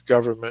chief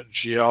government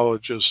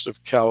geologist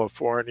of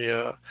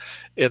California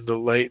in the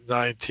late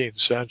 19th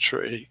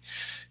century.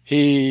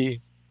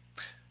 He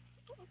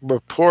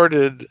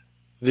reported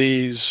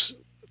these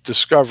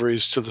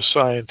discoveries to the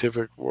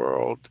scientific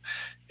world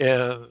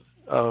in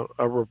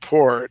a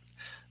report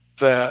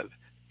that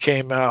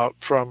came out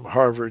from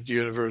Harvard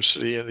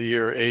University in the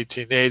year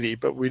 1880.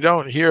 But we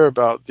don't hear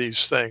about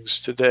these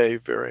things today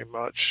very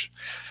much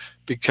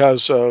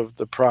because of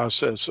the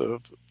process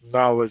of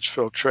knowledge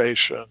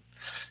filtration.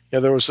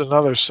 There was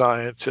another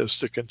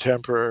scientist, a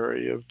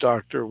contemporary of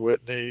Dr.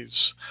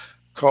 Whitney's,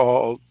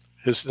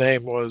 his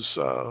name was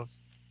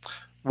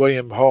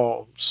William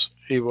Holmes.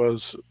 He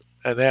was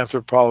an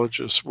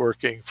anthropologist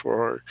working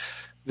for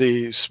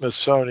the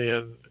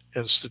Smithsonian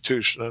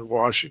Institution in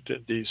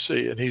Washington,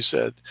 D.C. And he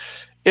said,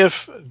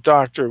 if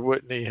Dr.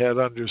 Whitney had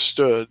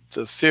understood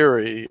the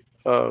theory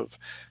of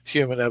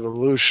human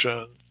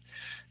evolution,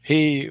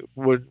 he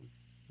would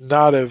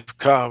not have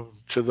come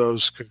to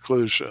those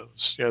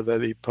conclusions,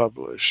 that he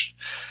published,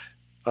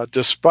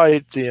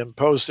 despite the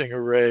imposing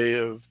array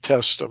of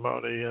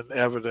testimony and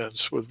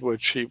evidence with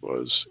which he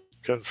was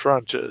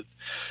confronted.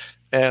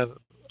 And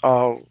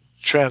I'll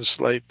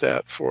translate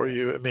that for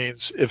you. It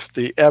means if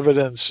the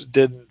evidence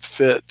didn't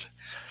fit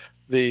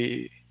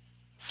the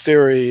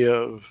theory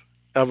of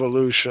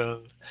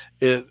evolution,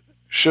 it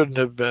shouldn't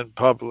have been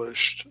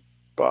published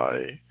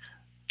by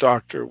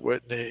Dr.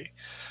 Whitney.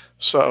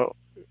 So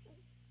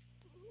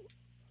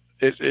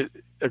it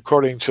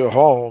according to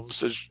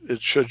Holmes,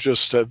 it should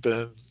just have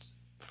been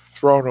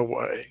thrown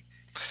away.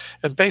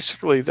 And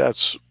basically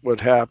that's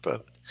what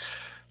happened.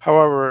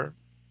 However,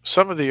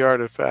 some of the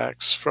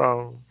artifacts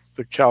from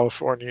the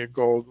California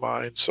gold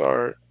mines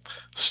are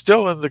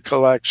still in the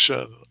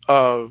collection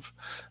of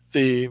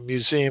the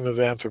Museum of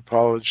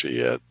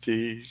Anthropology at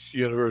the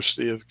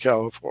University of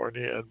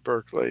California in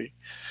Berkeley.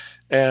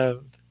 And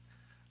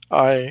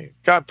I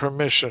got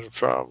permission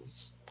from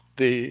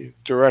the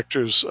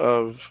directors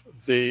of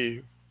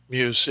the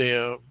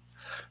museum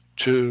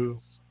to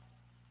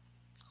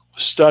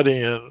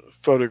study and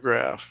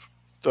photograph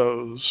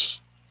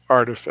those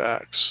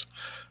artifacts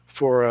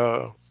for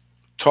a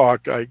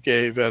talk I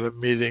gave at a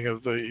meeting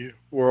of the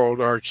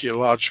World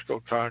Archaeological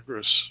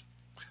Congress.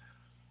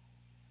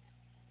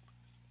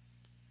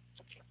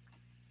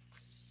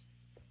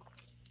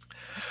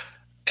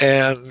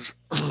 And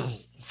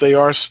they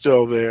are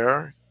still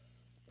there.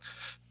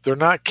 They're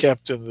not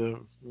kept in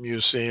the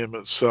museum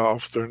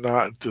itself. They're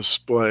not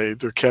displayed.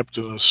 They're kept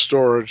in a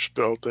storage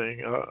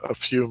building a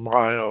few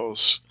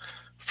miles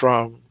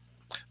from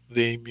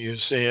the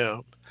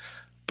museum.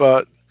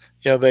 But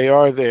they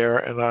are there,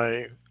 and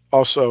I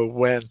also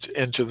went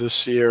into the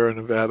Sierra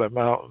Nevada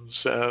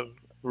mountains and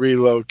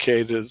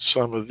relocated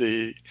some of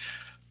the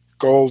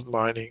gold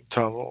mining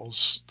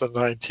tunnels, the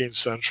 19th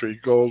century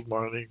gold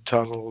mining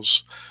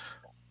tunnels,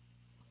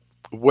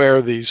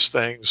 where these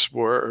things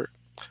were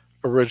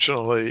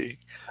originally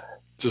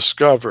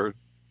discovered.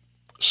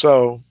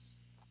 So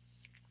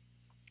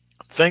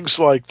things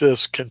like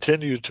this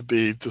continue to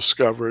be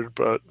discovered,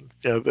 but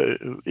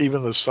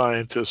even the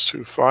scientists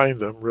who find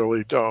them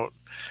really don't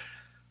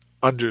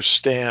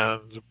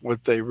understand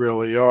what they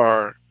really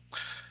are.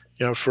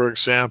 For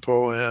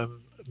example,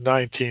 in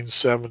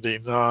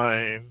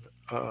 1979,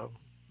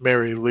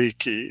 Mary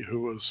Leakey,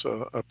 who was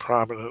a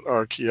prominent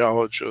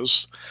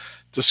archaeologist,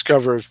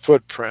 discovered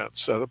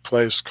footprints at a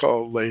place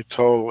called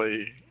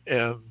Laetoli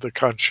in the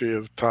country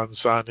of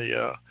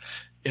Tanzania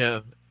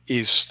in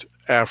East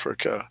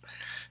Africa.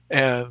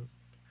 And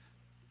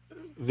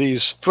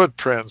these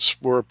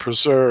footprints were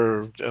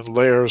preserved in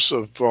layers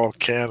of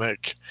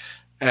volcanic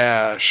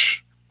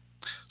ash,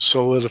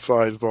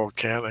 solidified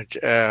volcanic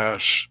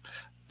ash,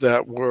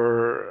 that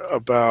were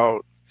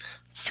about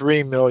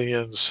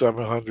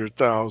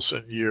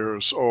 3,700,000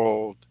 years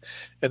old.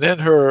 And in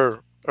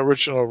her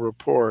original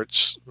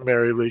reports,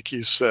 Mary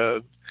Leakey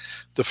said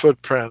the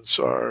footprints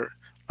are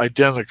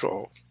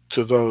identical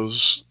to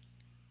those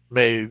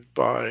made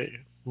by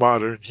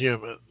modern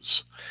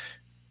humans.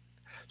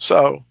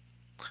 So,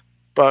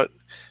 but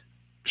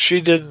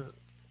she didn't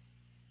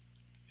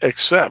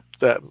accept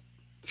that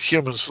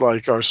humans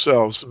like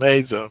ourselves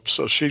made them.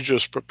 So she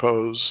just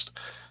proposed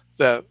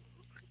that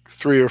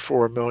 3 or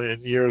 4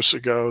 million years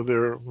ago,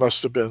 there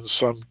must have been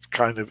some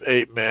kind of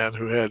ape man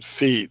who had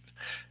feet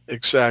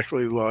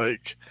exactly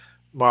like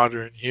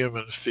modern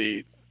human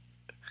feet.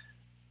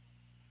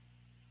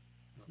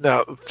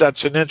 Now,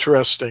 that's an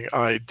interesting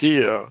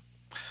idea,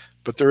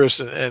 but there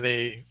isn't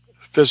any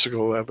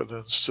physical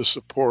evidence to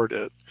support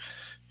it.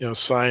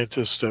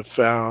 Scientists have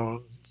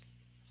found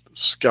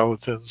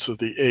skeletons of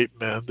the ape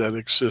men that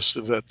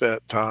existed at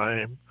that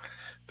time.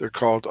 They're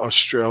called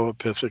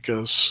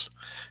Australopithecus,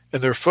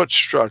 and their foot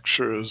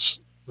structure is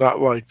not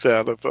like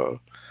that of a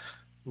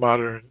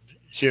modern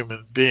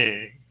human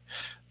being.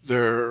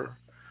 Their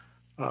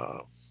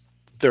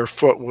their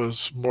foot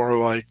was more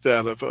like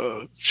that of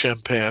a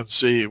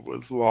chimpanzee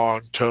with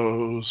long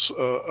toes,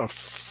 a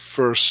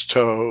first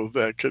toe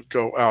that could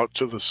go out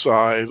to the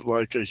side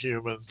like a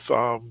human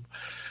thumb.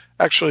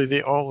 Actually,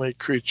 the only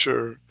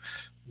creature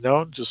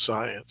known to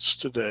science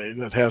today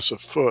that has a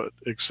foot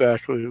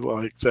exactly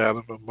like that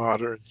of a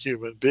modern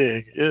human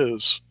being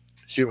is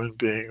a human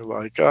being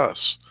like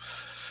us.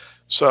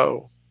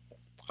 So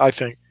I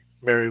think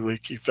Mary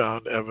Leakey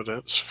found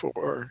evidence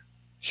for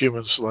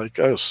humans like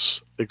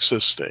us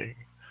existing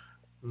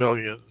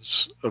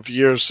millions of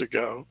years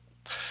ago.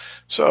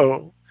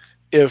 So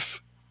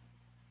if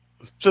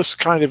this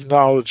kind of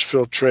knowledge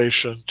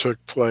filtration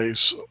took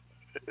place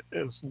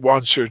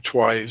once or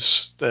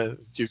twice, then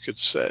you could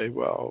say,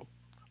 well,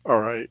 all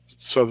right,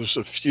 so there's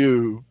a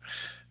few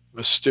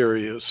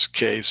mysterious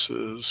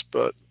cases,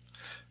 but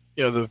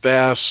the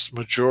vast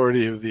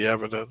majority of the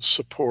evidence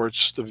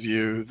supports the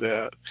view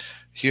that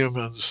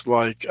humans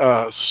like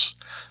us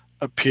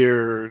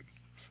appeared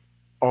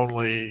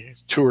only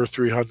 200,000 or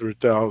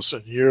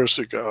 300,000 years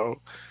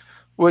ago,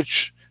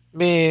 which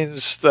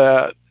means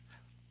that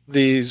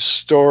these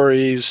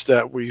stories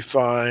that we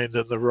find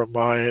in the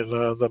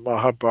Ramayana, the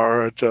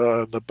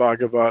Mahabharata, and the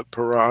Bhagavad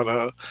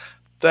Purana,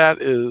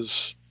 that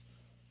is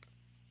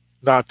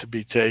not to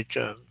be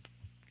taken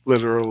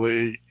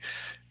literally.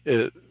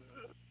 It's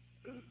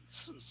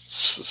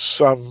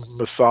some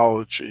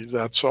mythology.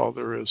 That's all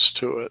there is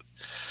to it.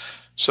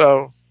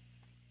 So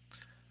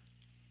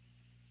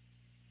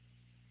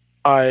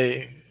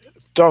I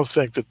don't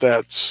think that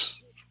that's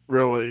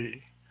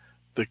really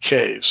the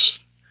case.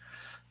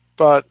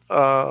 But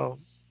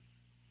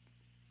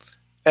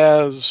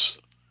as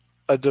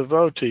a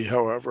devotee,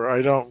 however,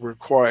 I don't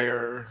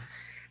require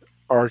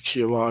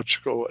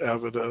archaeological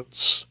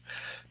evidence,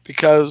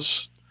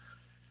 because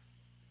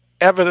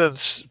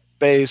evidence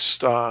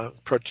based on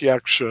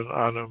projection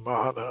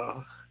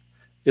anumana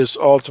is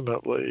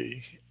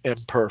ultimately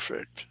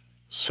imperfect.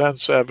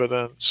 Sense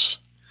evidence,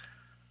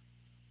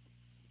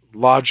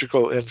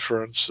 logical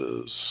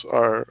inferences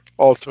are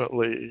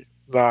ultimately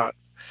not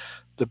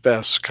the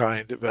best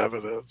kind of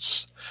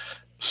evidence.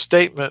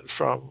 Statement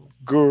from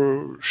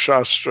Guru,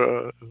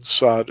 Shastra, and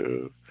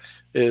Sadhu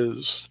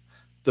is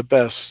the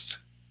best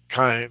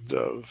kind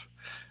of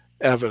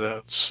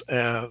evidence,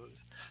 and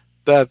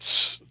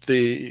that's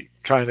the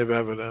kind of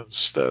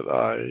evidence that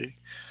I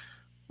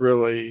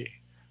really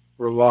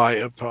rely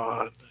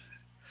upon.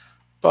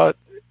 But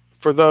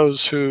for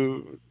those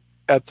who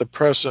at the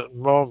present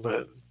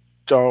moment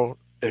don't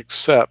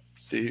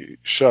accept the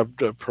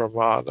Shabda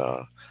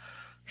Pramana,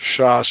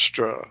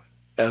 Shastra,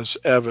 as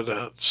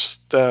evidence,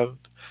 then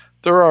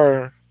there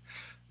are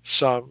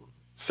some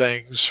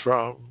things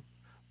from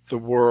the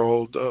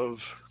world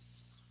of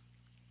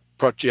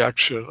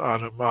projection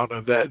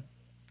anumana that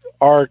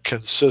are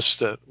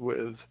consistent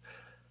with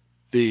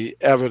the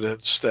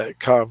evidence that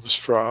comes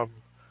from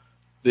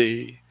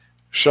the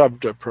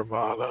Shabda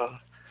Pramana.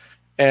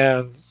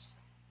 And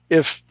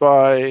if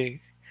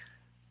by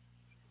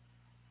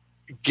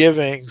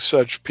giving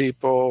such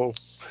people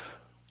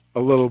a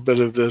little bit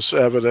of this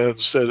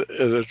evidence, it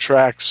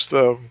attracts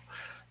them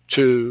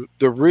to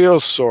the real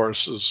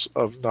sources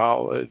of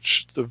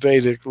knowledge, the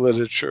Vedic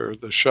literature,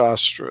 the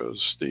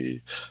Shastras,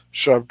 the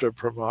Shabda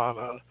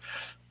Pramana,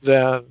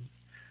 then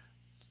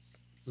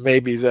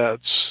maybe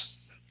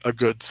that's a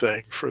good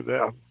thing for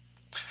them.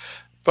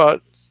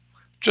 But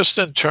just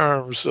in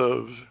terms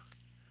of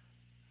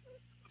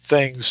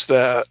things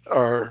that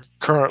are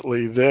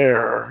currently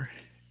there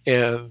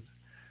in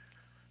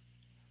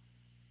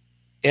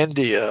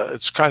India,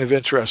 it's kind of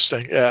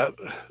interesting. At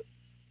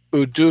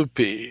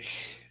Udupi,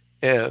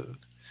 in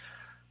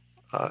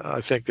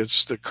I think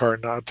it's the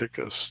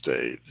Karnataka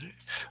state,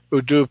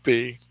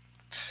 Udupi,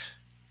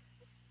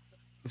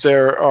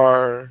 there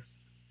are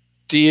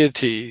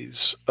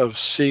deities of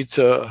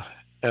Sita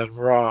and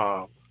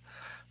Ram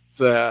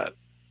that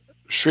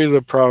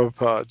Srila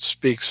Prabhupada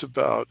speaks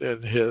about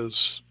in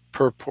his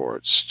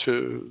purports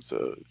to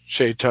the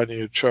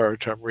Chaitanya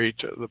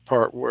Charitamrita, the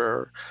part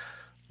where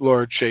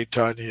Lord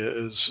Chaitanya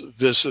is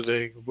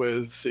visiting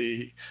with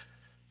the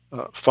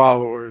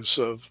followers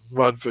of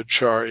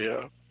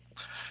Madhvacharya.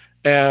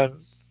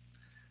 And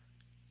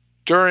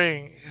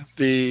during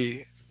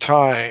the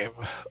time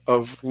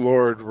of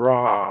Lord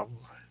Ram,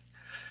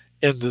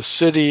 in the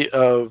city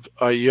of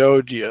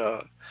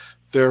Ayodhya,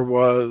 there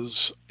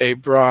was a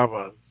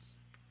Brahmin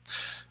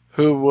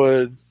who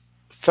would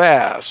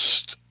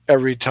fast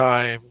every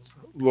time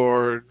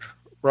Lord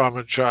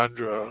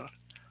Ramachandra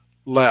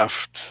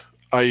left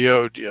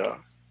Ayodhya.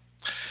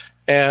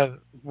 And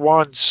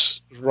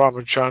once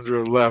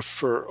Ramachandra left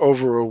for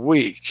over a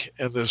week,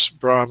 and this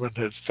Brahmin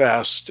had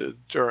fasted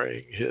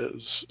during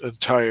his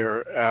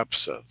entire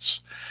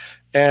absence.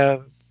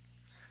 And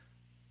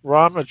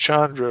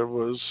Ramachandra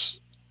was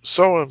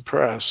so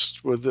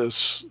impressed with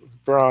this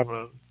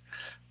Brahmin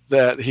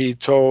that he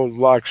told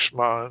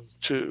Lakshman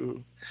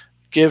to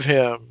give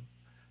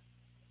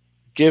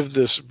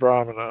this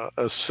Brahmana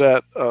a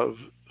set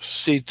of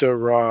Sita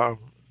Ram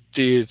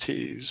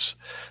deities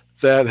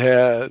that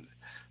had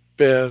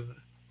been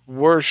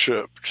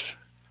worshipped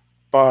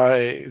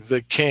by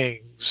the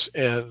kings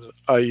in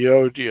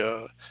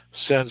Ayodhya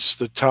since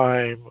the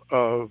time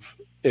of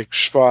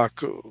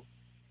Ikshvaku.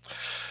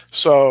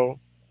 So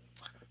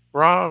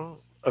Ram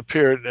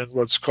appeared in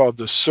what's called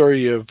the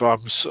Surya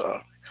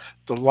Vamsa,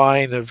 the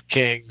line of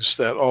kings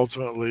that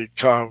ultimately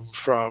come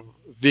from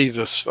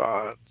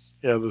Vivasvan,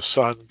 the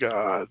sun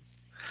god.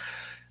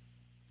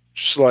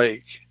 Just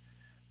like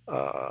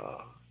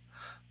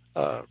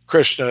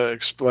Krishna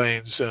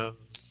explains in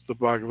the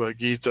Bhagavad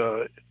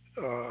Gita,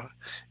 Imam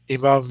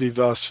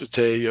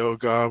Vivasvate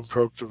Yogam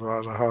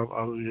Proktavanaham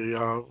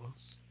Avyayam.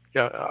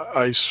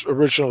 I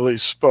originally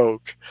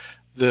spoke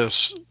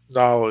this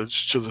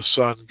knowledge to the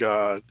sun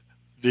god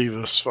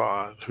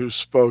Vivasvan, who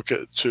spoke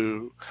it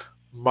to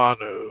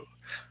Manu,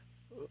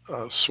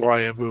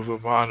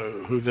 Swayambhuva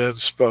Manu, who then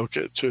spoke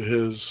it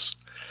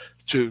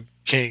to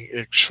King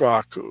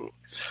Ikshvaku.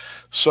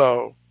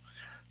 So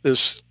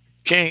this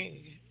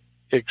King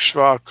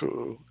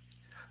Ikshvaku,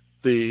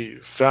 the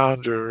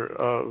founder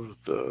of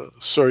the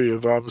Surya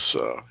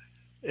Vamsa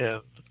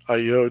in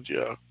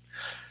Ayodhya,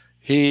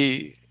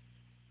 he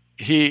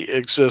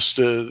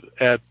existed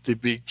at the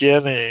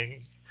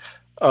beginning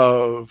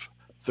of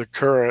the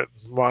current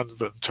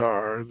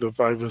Manvantar, the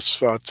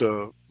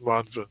Vivasvata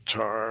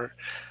Manvantar,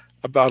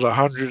 about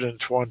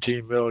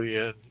 120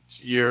 million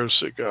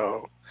years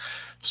ago.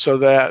 So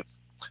that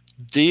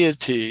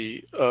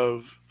deity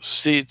of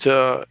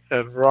Sita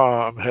and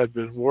Ram had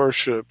been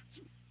worshipped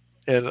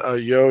in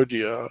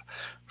Ayodhya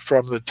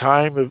from the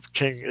time of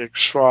King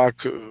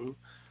Ikshvaku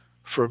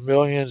for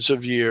millions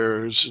of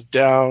years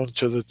down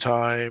to the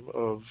time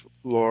of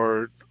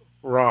Lord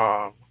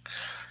Ram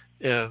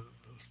in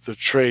the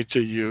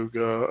Treta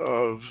Yuga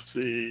of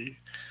the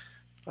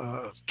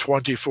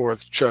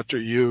 24th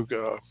Chatra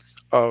Yuga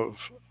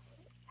of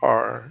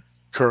our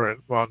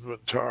current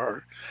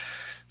Manvantar.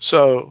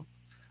 So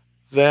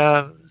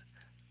then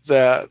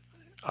that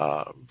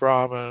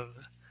Brahmin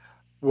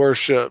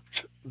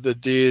worshipped the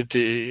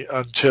deity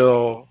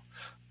until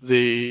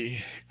the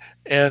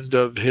end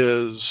of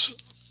his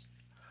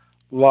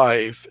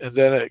life, and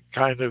then it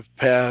kind of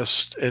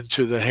passed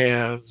into the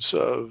hands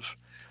of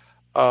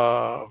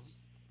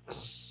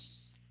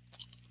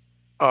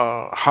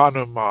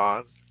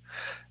Hanuman,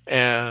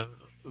 and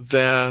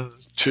then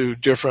to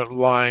different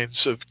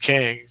lines of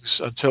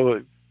kings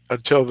until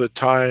the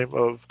time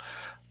of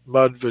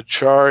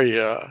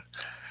Madhvacharya,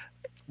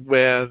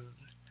 when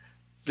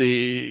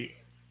the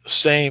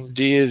same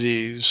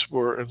deities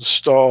were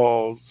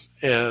installed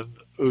in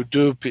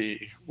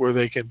Udupi, where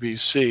they can be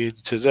seen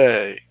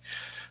today.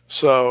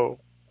 So,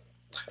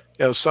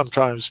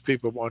 sometimes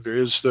people wonder,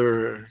 is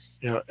there,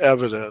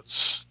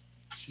 evidence,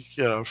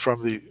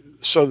 from the,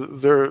 so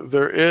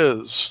there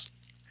is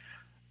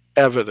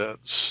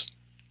evidence,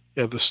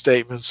 the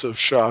statements of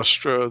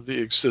Shastra, the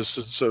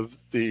existence of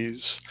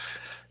these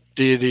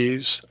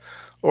deities,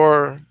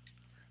 or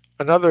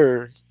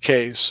another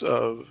case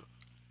of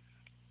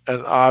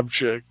an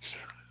object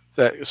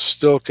that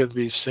still can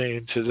be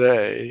seen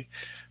today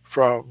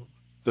from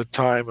the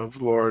time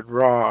of Lord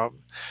Ram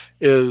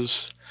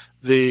is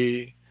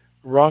the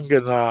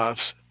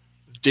Ranganath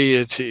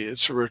deity.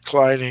 It's a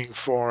reclining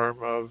form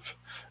of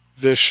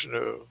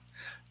Vishnu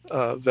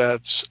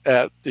that's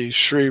at the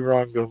Sri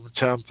Rangam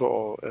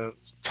temple in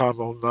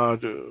Tamil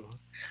Nadu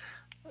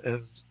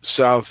in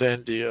South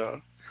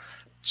India.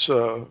 It's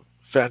a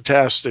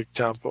fantastic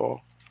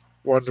temple,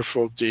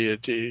 wonderful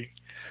deity.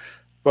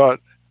 But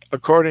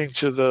according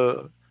to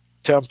the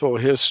temple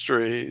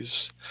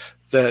histories,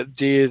 that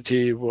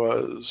deity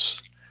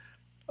was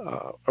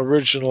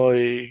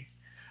originally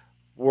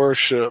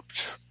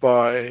worshipped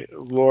by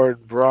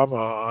Lord Brahma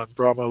on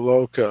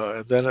Brahmaloka,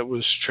 and then it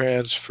was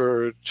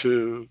transferred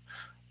to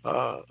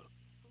uh,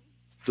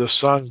 the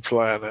sun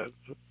planet,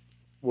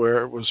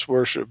 where it was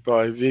worshipped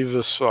by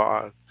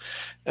Vivasvan,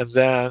 and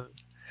then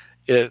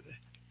it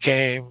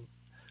came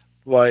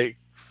like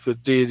the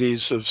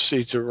deities of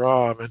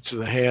Sitaram into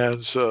the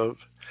hands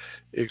of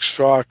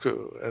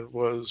Ikshvaku and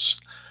was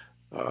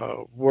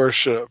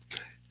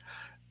worshipped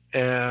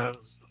and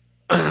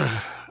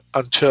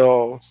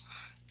until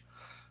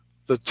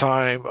the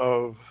time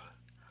of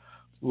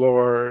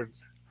Lord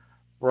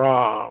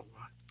Ram,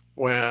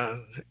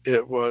 when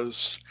it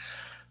was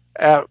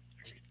at,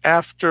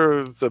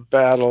 after the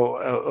battle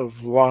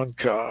of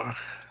Lanka,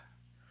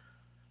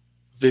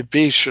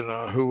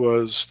 Vibhishana, who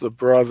was the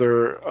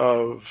brother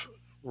of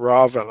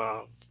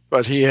Ravana,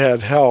 but he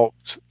had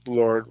helped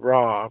Lord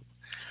Ram,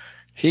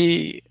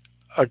 he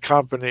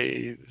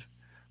accompanied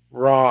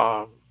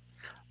Ram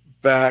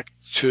back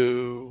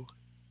to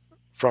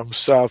from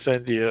South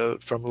India,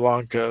 from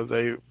Lanka.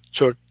 They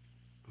took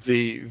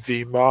the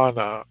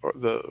Vimana, or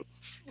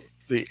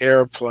the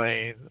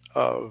airplane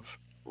of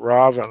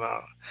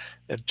Ravana,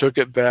 and took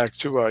it back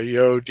to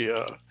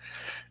Ayodhya.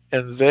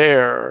 And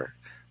there,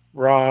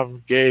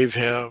 Ram gave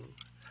him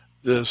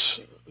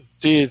this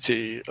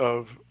deity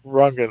of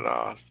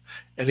Ranganath,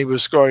 and he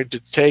was going to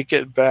take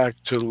it back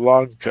to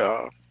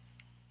Lanka.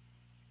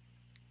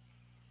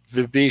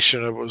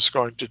 Vibhishana was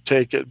going to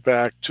take it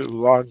back to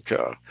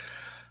Lanka,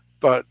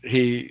 but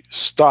he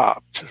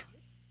stopped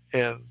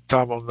in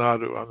Tamil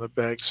Nadu on the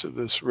banks of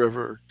this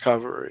river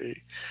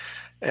Kaveri.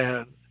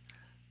 And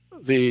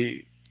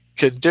the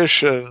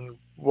condition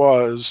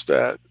was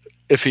that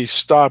if he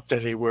stopped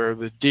anywhere,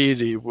 the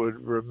deity would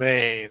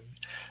remain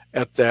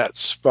at that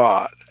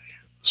spot.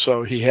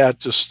 So he had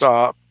to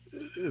stop.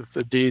 If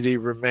the deity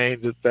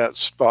remained at that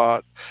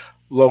spot,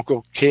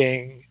 local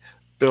king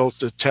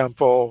built a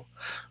temple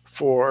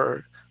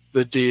for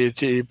the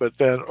deity, but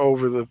then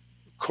over the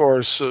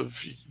course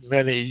of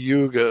many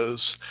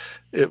yugas,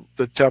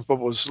 the temple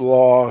was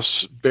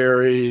lost,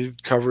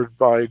 buried, covered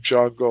by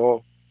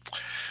jungle.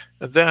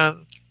 And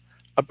then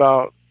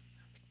about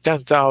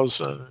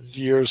 10,000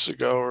 years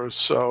ago or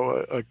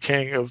so, a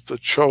king of the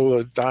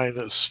Chola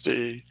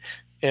dynasty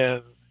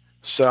in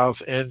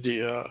South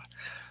India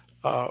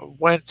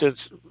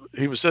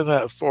he was in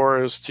that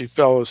forest, he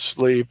fell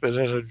asleep, and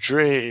in a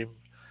dream,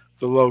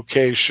 the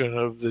location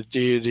of the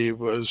deity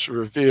was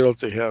revealed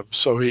to him.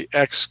 So he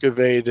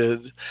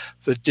excavated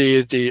the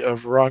deity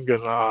of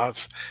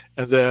Ranganath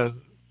and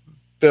then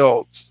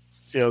built,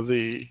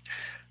 the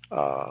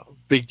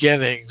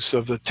beginnings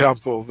of the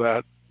temple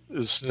that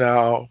is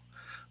now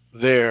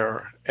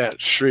there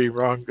at Sri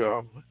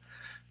Rangam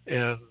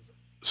in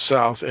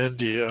South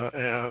India,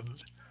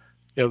 and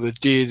the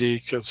deity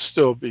can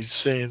still be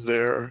seen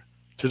there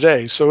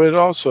today. So it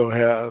also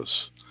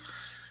has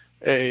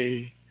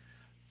a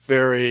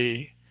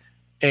very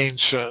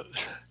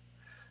ancient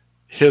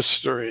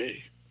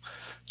history.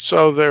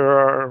 So there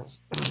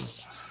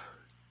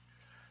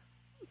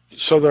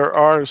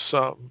are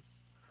some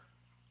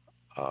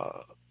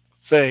uh,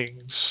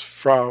 things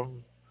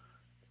from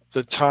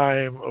the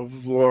time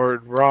of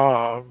Lord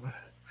Ram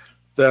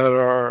that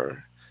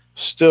are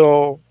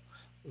still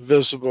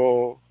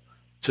visible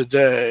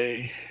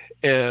today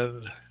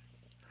in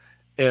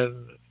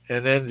in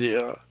in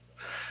India.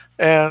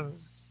 And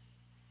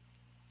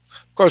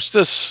of course,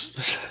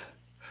 this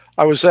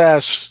I was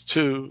asked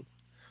to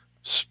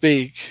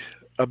speak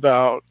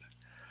about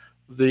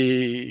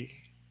the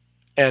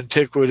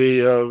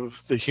antiquity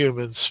of the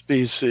human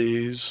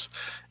species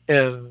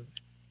in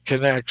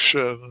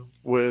connection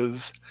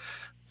with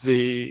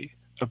the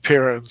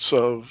appearance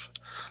of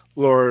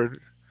Lord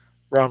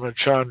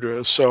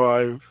Ramachandra. So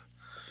I've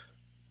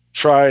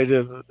tried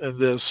in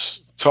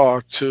this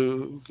talk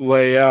to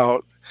lay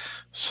out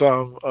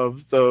some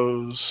of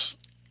those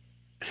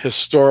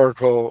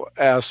historical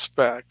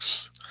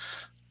aspects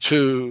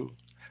to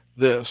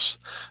this.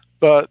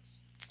 But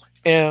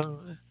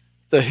in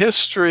the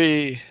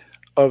history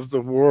of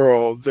the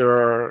world, there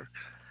are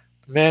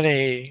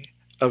many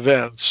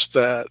events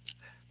that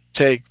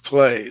take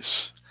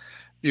place.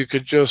 You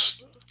could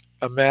just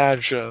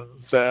imagine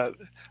that,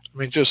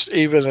 just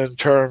even in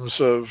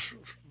terms of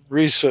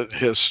recent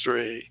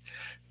history,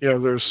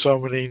 there's so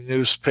many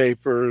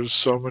newspapers,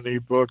 so many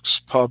books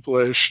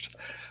published.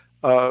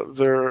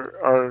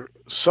 There are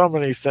so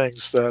many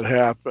things that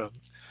happen.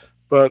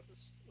 But,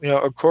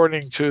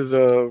 according to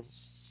the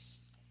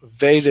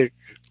Vedic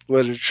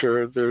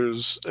literature,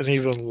 there's an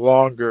even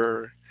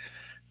longer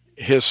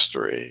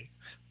history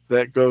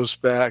that goes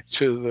back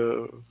to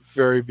the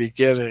very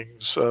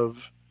beginnings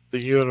of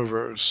the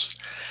universe.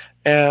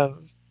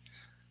 And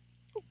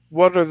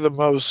what are the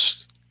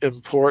most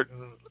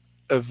important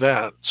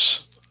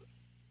events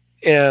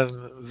in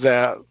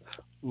that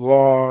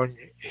long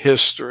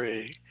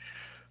history?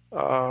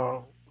 Uh,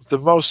 the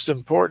most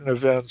important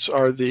events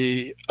are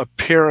the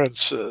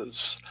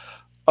appearances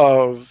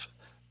of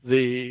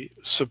the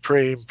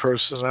Supreme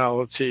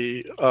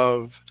Personality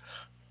of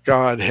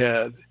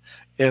Godhead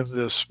in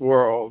this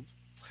world.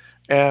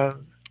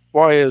 And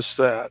why is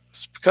that?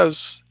 It's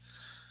because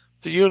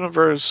the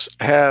universe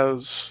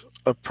has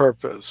a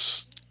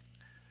purpose.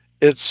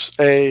 It's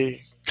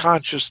a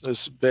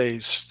consciousness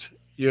based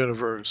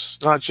universe,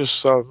 not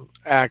just some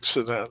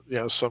accident,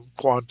 some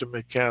quantum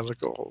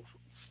mechanical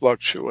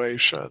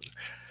fluctuation.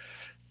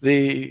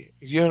 The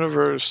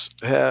universe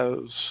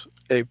has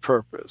a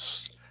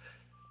purpose.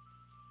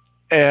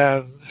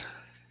 And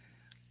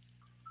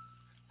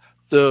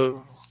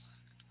the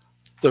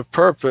the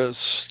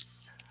purpose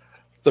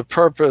the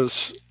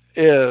purpose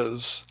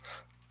is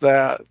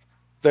that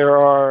there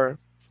are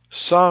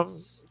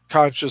some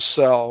conscious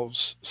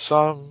selves,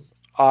 some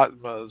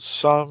atmas,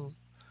 some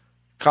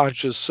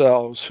conscious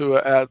selves who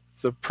at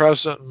the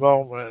present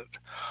moment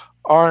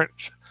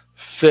aren't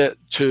fit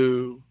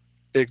to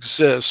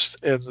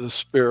exist in the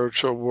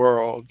spiritual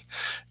world.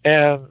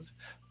 And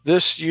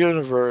this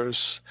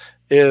universe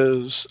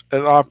is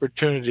an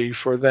opportunity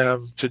for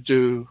them to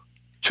do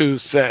two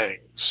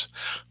things.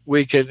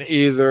 We can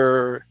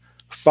either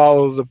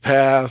follow the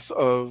path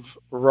of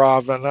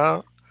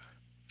Ravana,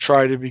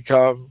 try to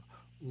become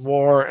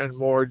more and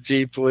more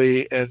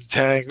deeply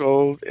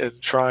entangled in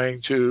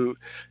trying to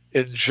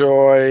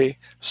enjoy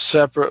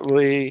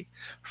separately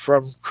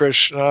from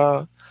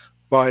Krishna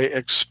by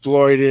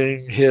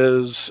exploiting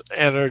his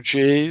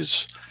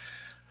energies,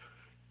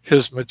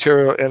 his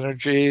material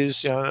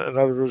energies. In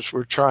other words,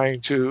 we're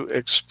trying to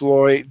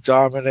exploit,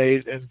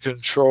 dominate, and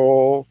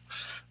control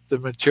the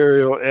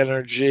material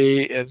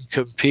energy in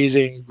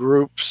competing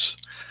groups.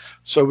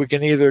 So we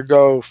can either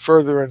go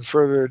further and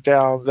further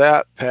down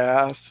that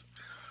path,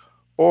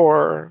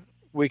 or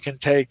we can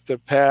take the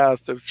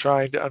path of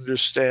trying to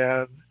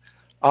understand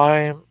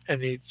I'm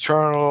an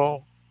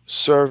eternal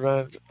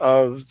servant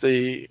of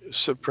the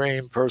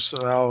Supreme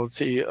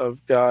Personality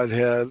of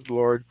Godhead,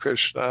 Lord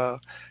Krishna,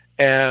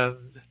 and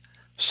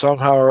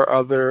somehow or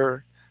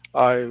other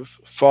I've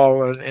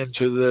fallen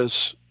into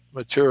this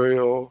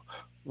material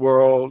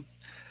world.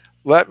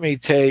 Let me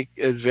take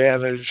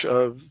advantage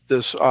of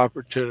this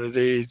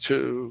opportunity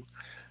to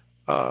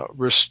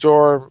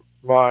restore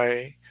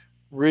my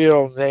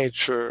real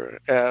nature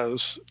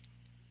as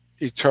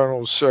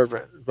eternal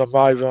servant.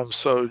 Mamaivam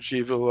so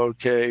jiva loke,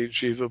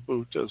 jiva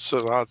bhuta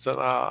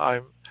sanatana.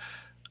 I'm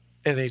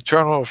an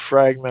eternal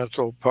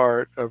fragmental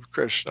part of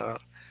Krishna.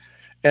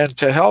 And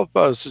to help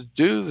us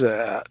do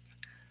that,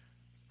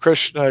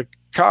 Krishna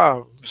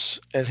comes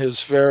in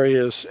his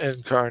various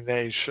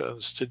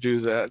incarnations to do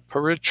that.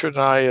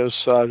 Paritranaya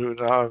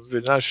sadhunam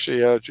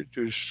vinashya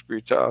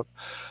judushkritam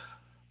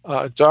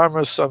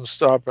dharma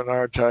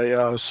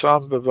samstapanartaya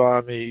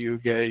sambhavami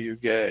yuge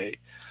yuge.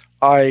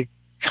 I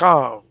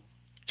come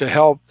to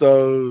help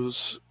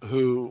those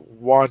who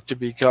want to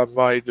become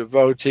my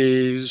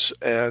devotees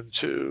and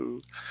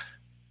to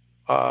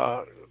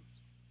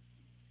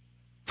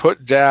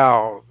put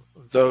down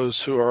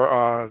those who are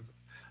on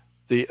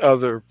the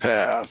other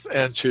path,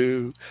 and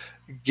to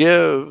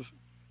give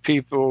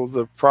people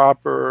the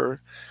proper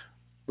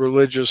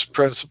religious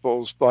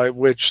principles by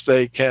which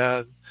they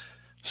can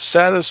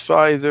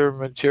satisfy their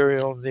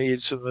material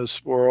needs in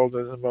this world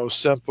in the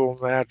most simple,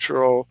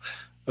 natural,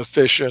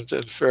 efficient,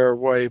 and fair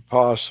way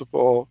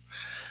possible,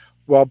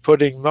 while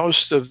putting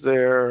most of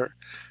their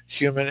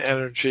human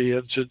energy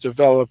into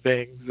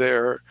developing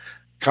their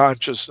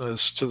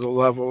consciousness to the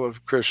level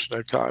of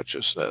Krishna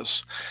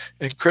consciousness.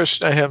 And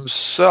Krishna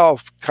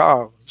himself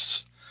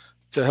comes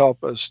to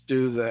help us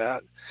do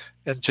that.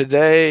 And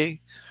today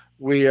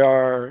we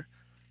are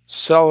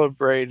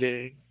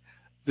celebrating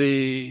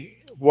the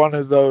one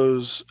of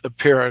those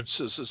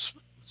appearances. It's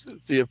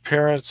the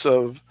appearance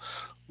of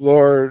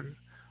Lord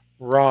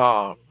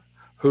Ram,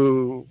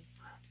 who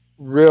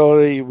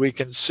really we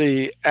can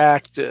see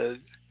acted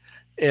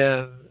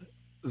in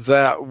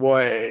that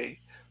way,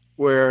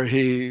 where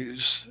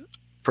he's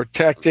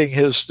protecting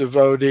his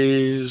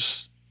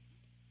devotees,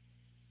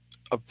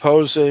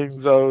 opposing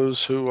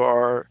those who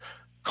are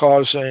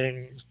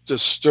causing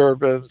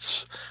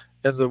disturbance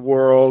in the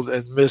world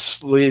and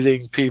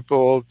misleading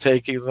people,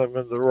 taking them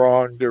in the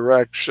wrong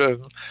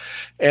direction,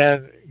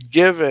 and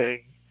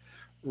giving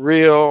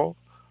real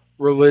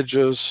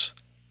religious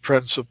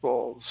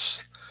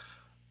principles,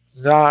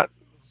 not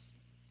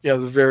the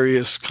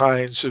various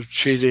kinds of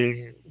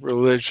cheating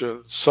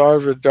religion.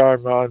 Sarva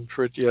dharman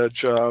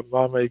prityaja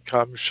mame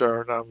kam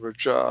sharanam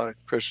raja,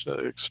 Krishna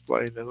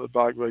explained in the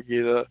Bhagavad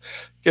Gita.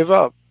 Give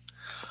up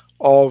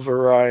all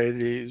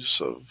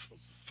varieties of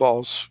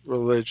false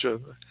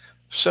religion.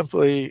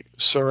 Simply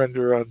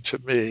surrender unto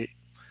me.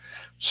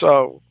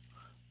 So,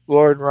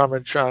 Lord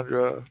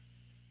Ramachandra,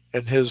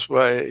 in his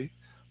way,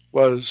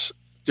 was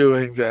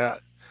doing that.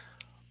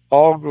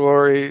 All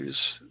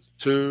glories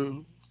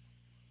to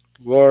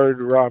Lord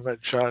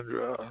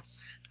Ramachandra.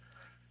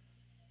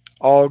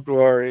 All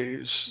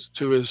glories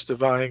to His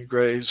Divine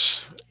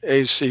Grace,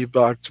 A.C.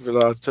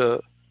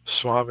 Bhaktivedanta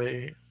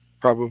Swami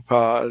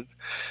Prabhupada,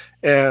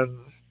 and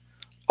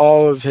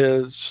all of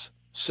his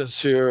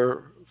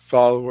sincere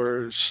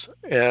followers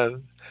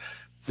and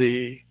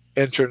the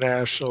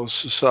International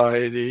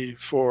Society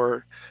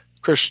for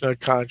Krishna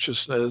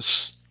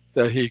Consciousness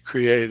that he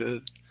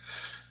created.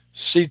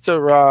 Sita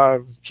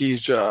Ram Ki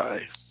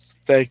Jai.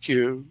 Thank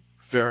you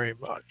very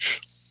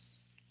much.